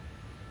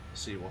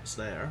 See what's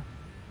there.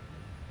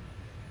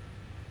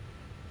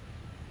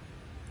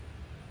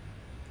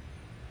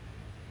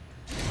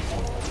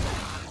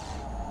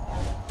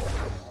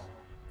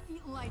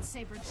 Eat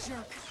lightsaber,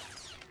 jerk.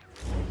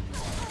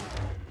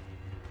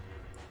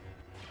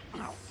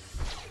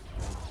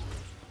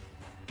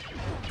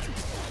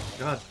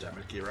 God damn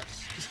it, Kira.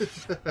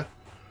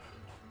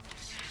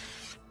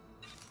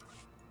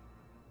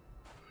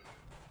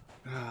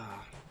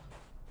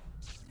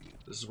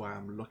 This is why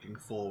I'm looking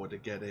forward to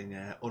getting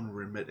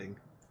unremitting.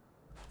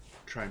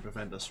 Try and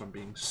prevent us from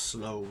being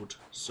slowed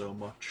so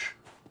much.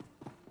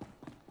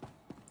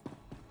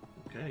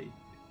 Okay,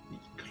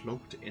 the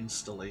cloaked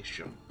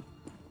installation.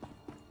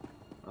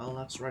 Well,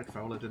 that's right,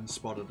 Fowler didn't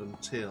spot it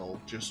until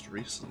just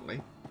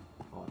recently.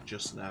 Or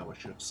just now, I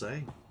should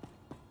say.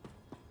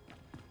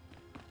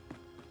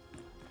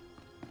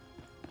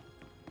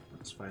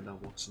 Let's find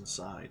out what's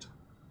inside.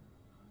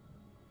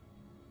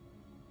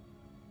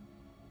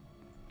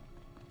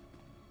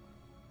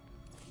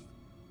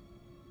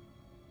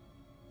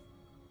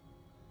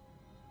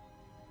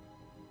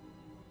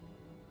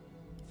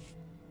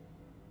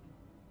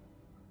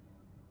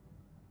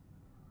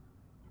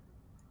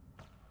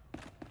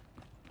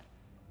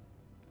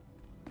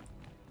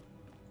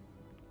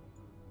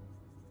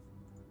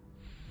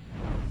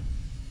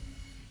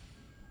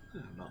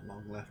 Not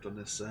long left on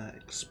this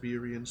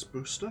experience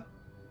booster.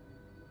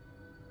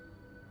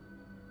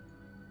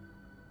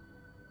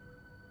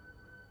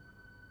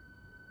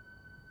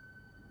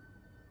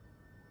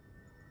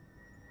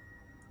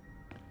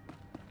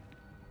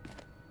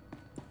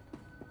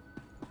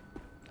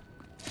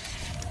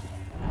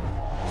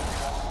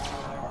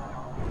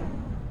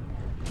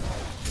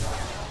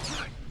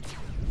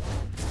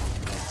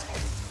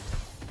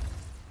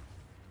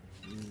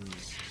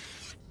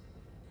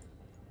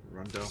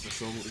 Rundown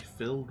facility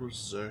filled with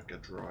Zerka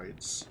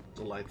droids.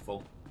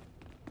 Delightful.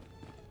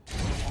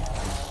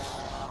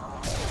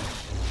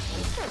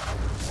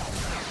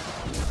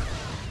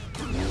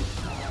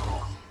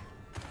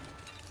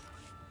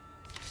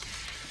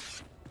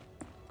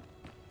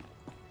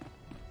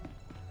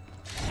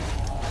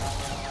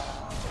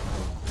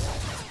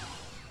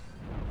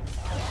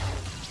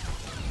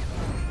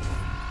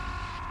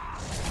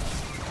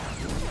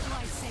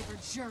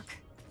 Lightsaber jerk.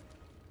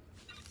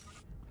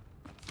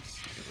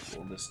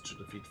 Bonus to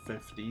defeat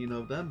 15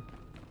 of them.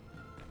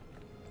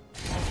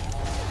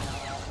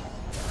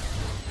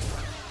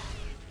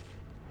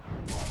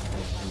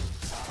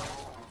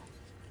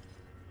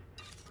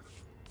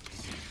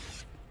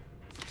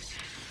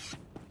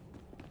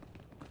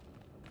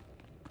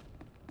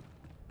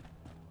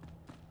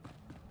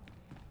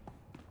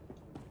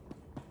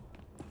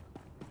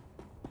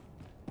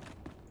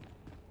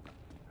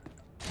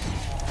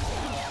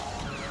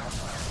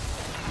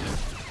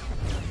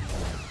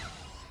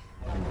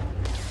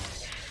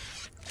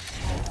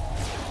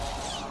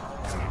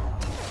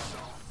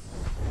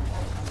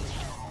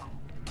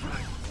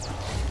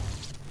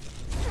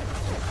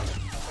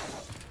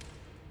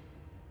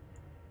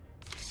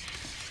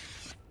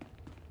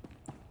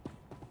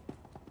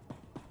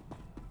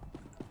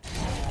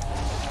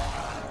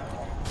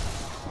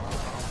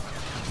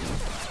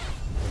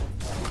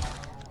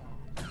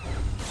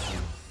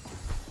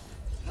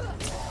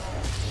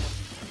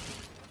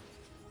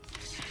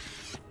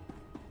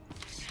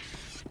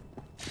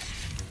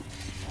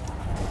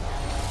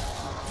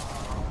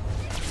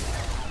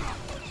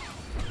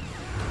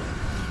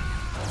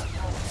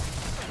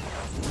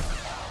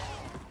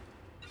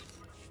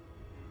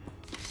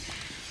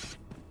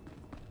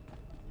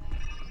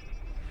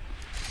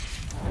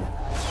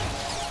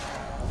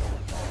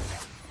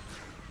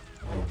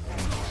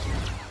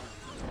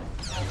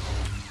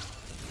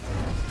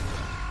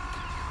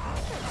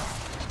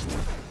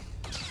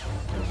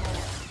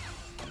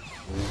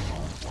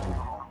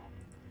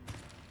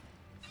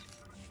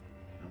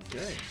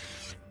 Okay.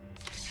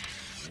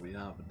 We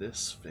have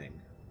this thing.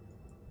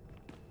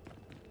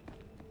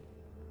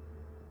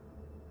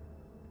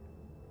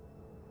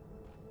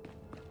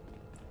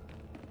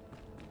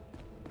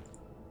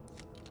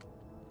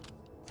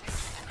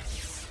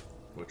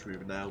 Which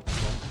we've now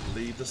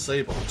promptly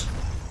disabled.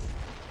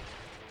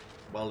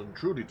 Well and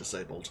truly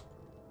disabled.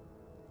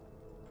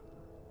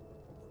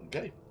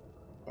 Okay.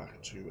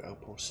 Back to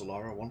Outpost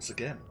Salara once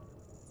again.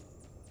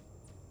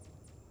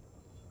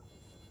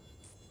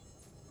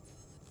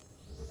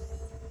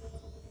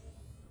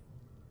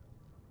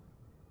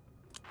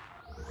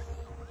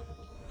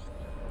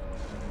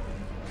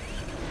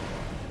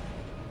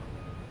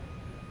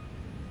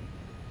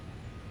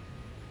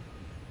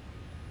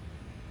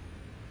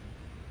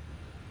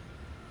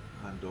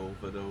 Hand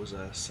over those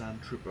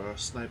Sand Trooper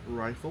sniper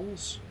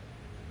rifles.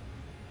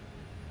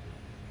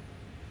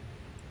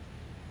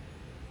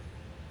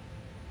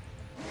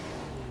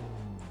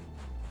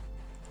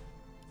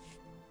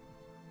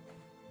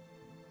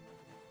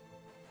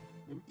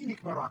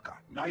 Inik Maraka,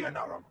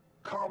 Nayanaram,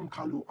 Kam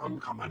Kalu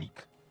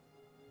Kamanik.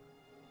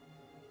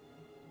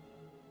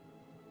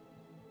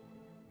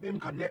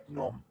 Kanet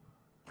Nom,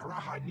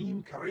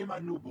 Prahanim Karema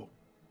Nubu,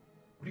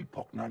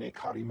 Ripoknane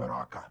Kari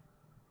Maraka,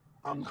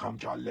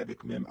 Amkamja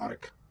Levik Mem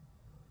Arik.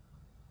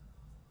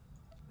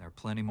 There are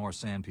plenty more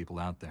sand people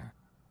out there.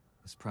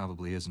 This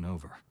probably isn't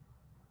over.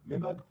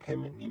 Memag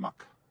Kem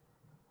Nimak.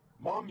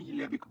 Mami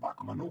Levik Bak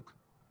Manuk,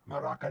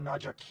 Maraka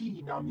Naja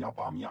Ki Nam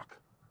Yabamyak.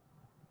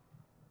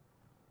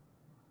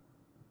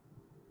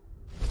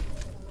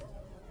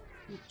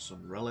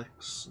 Some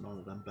relics, none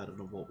of them better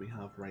than what we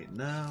have right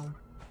now.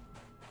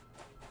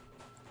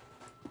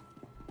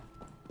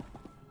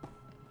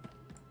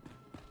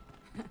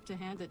 Have to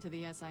hand it to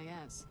the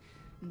SIS.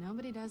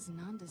 Nobody does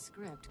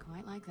nondescript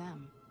quite like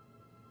them.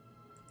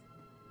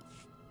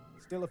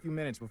 Still a few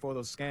minutes before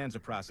those scans are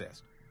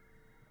processed.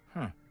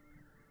 Huh.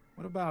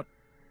 What about...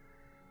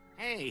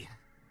 Hey,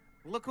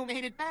 look who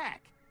made it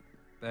back.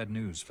 Bad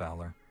news,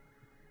 Fowler.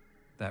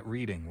 That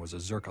reading was a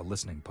Zerka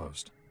listening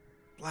post.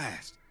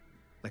 Blast!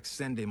 Like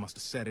Sende must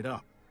have set it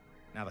up.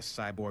 Now the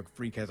cyborg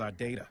freak has our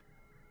data.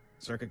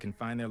 Zerka can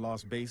find their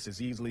lost base as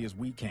easily as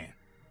we can.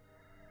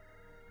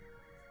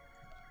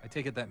 I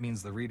take it that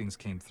means the readings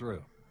came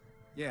through.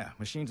 Yeah,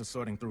 machines are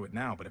sorting through it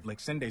now, but if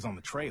Sende's on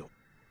the trail,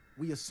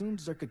 we assumed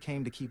Zerka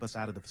came to keep us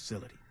out of the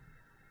facility.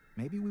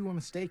 Maybe we were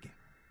mistaken.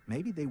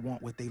 Maybe they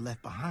want what they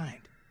left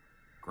behind.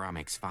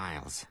 Gromik's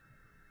files.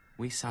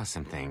 We saw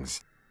some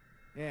things.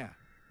 Yeah.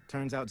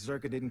 Turns out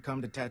Zerka didn't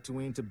come to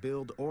Tatooine to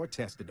build or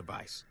test the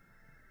device.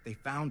 They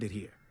found it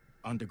here,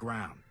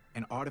 underground,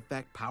 an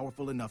artifact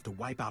powerful enough to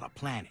wipe out a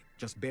planet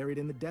just buried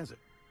in the desert.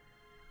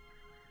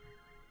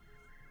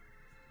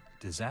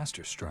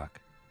 Disaster struck,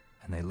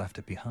 and they left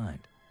it behind.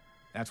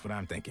 That's what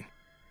I'm thinking.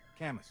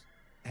 Camus,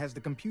 has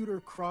the computer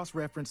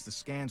cross-referenced the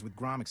scans with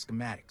Gromic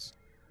schematics?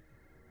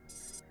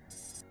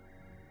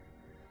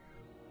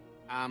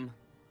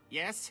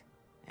 Yes?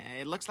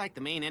 It looks like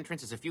the main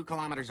entrance is a few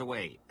kilometers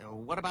away.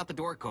 What about the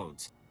door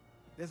codes?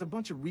 There's a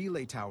bunch of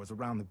relay towers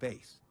around the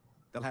base.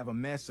 They'll have a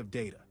mess of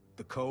data,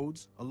 the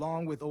codes,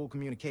 along with old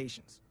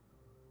communications.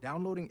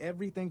 Downloading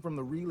everything from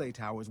the relay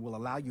towers will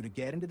allow you to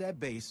get into that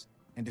base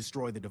and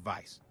destroy the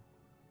device.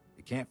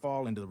 It can't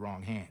fall into the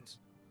wrong hands.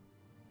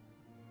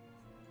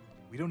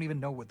 We don't even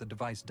know what the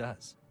device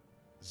does.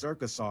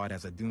 Zerka saw it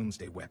as a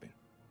doomsday weapon.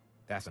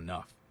 That's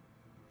enough.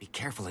 Be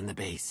careful in the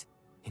base,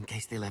 in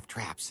case they left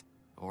traps,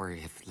 or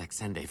if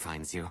Lexende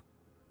finds you.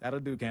 That'll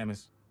do,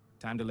 Camus.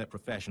 Time to let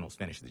professionals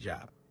finish the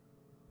job.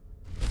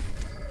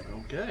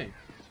 Okay.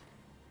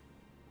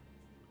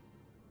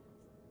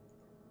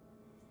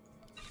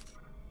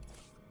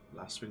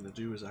 Last thing to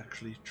do is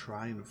actually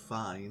try and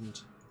find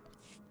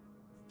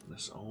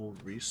this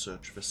old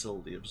research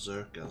facility of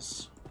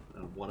Zerka's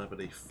and whatever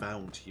they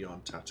found here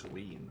on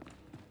Tatooine.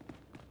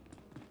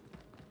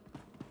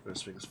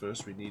 First things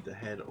first, we need to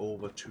head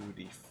over to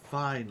the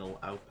final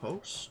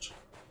outpost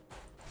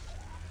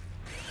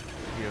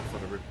here for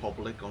the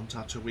Republic on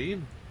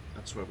Tatooine.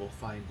 That's where we'll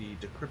find the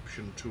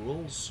decryption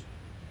tools,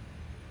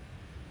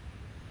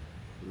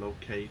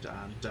 locate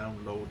and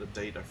download the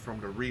data from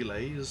the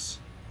relays,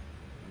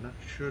 and that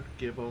should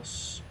give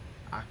us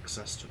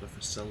access to the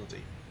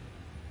facility.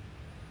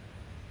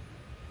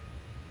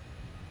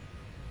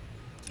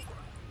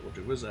 What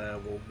we'll do is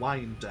we'll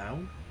wind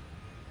down,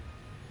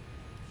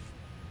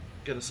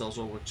 get ourselves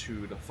over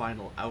to the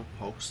final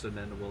outpost, and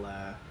then we'll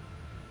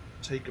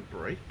take a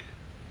break,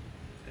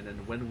 and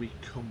then when we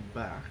come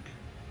back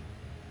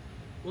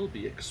we'll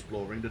be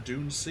exploring the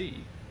Dune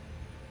Sea.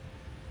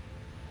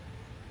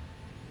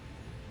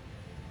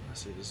 I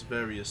see there's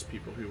various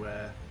people who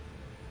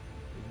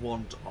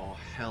want our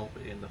help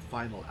in the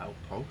final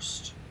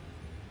outpost,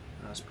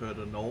 as per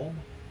the norm.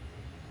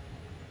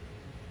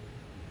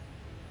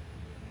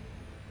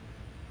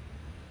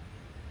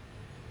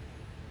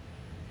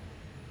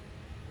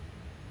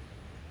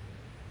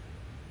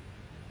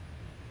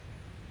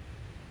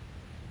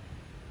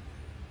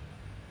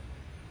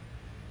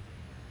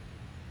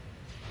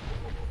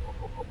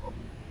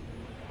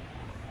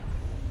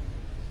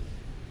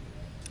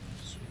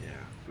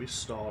 We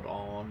start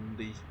on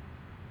the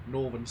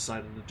northern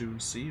side of the Dune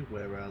Sea,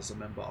 whereas a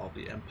member of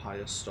the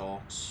Empire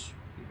starts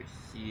either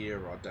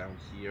here or down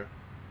here.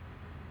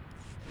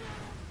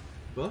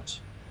 But,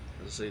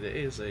 as I say, there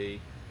is a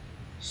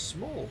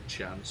small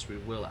chance we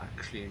will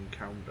actually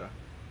encounter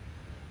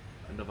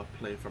another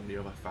player from the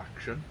other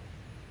faction.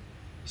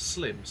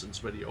 Slim,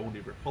 since we're the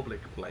only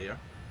Republic player.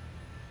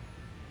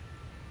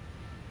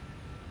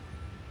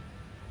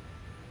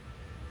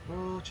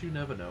 But you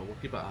never know, we'll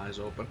keep our eyes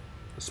open.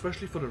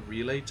 Especially for the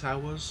relay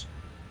towers,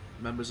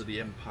 members of the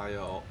Empire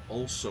are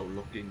also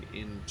looking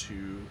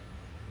into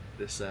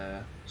this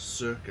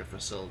Zerka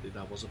facility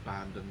that was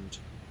abandoned.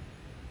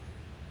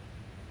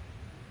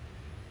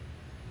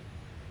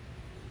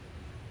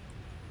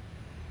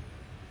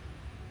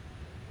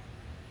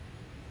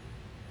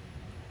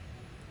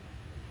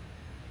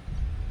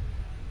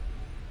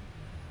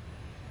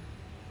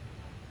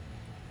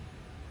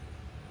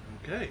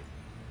 Okay.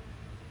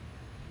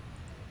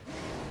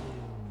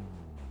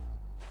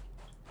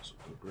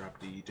 Grab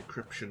the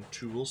decryption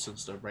tools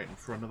since they're right in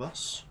front of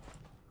us,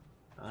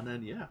 and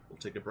then yeah, we'll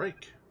take a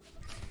break.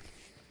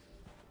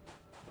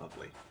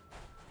 Lovely.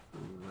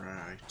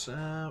 Right,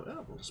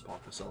 we'll just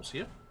park ourselves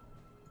here,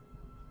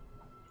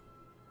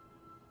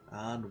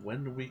 and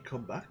when we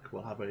come back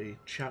we'll have a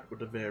chat with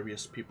the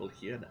various people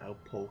here in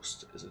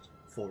Outpost, is it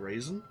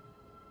Forazen,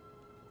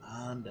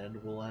 and then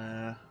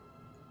we'll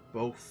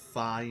both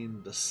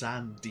find the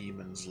Sand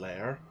Demon's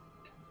lair,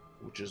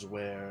 which is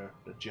where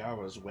the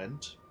Jawas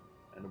went,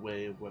 and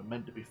where we're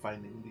meant to be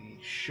finding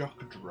the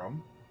shock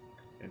drum,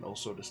 and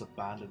also this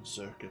abandoned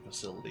Zerka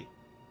facility.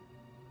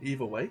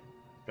 Either way,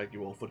 thank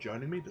you all for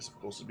joining me. This of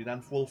course has been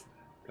AnthWolf,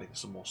 playing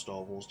some more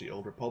Star Wars The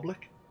Old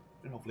Republic,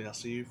 and hopefully I'll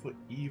see you for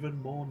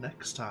even more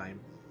next time.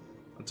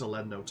 Until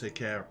then though, take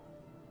care.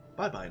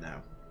 Bye bye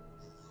now.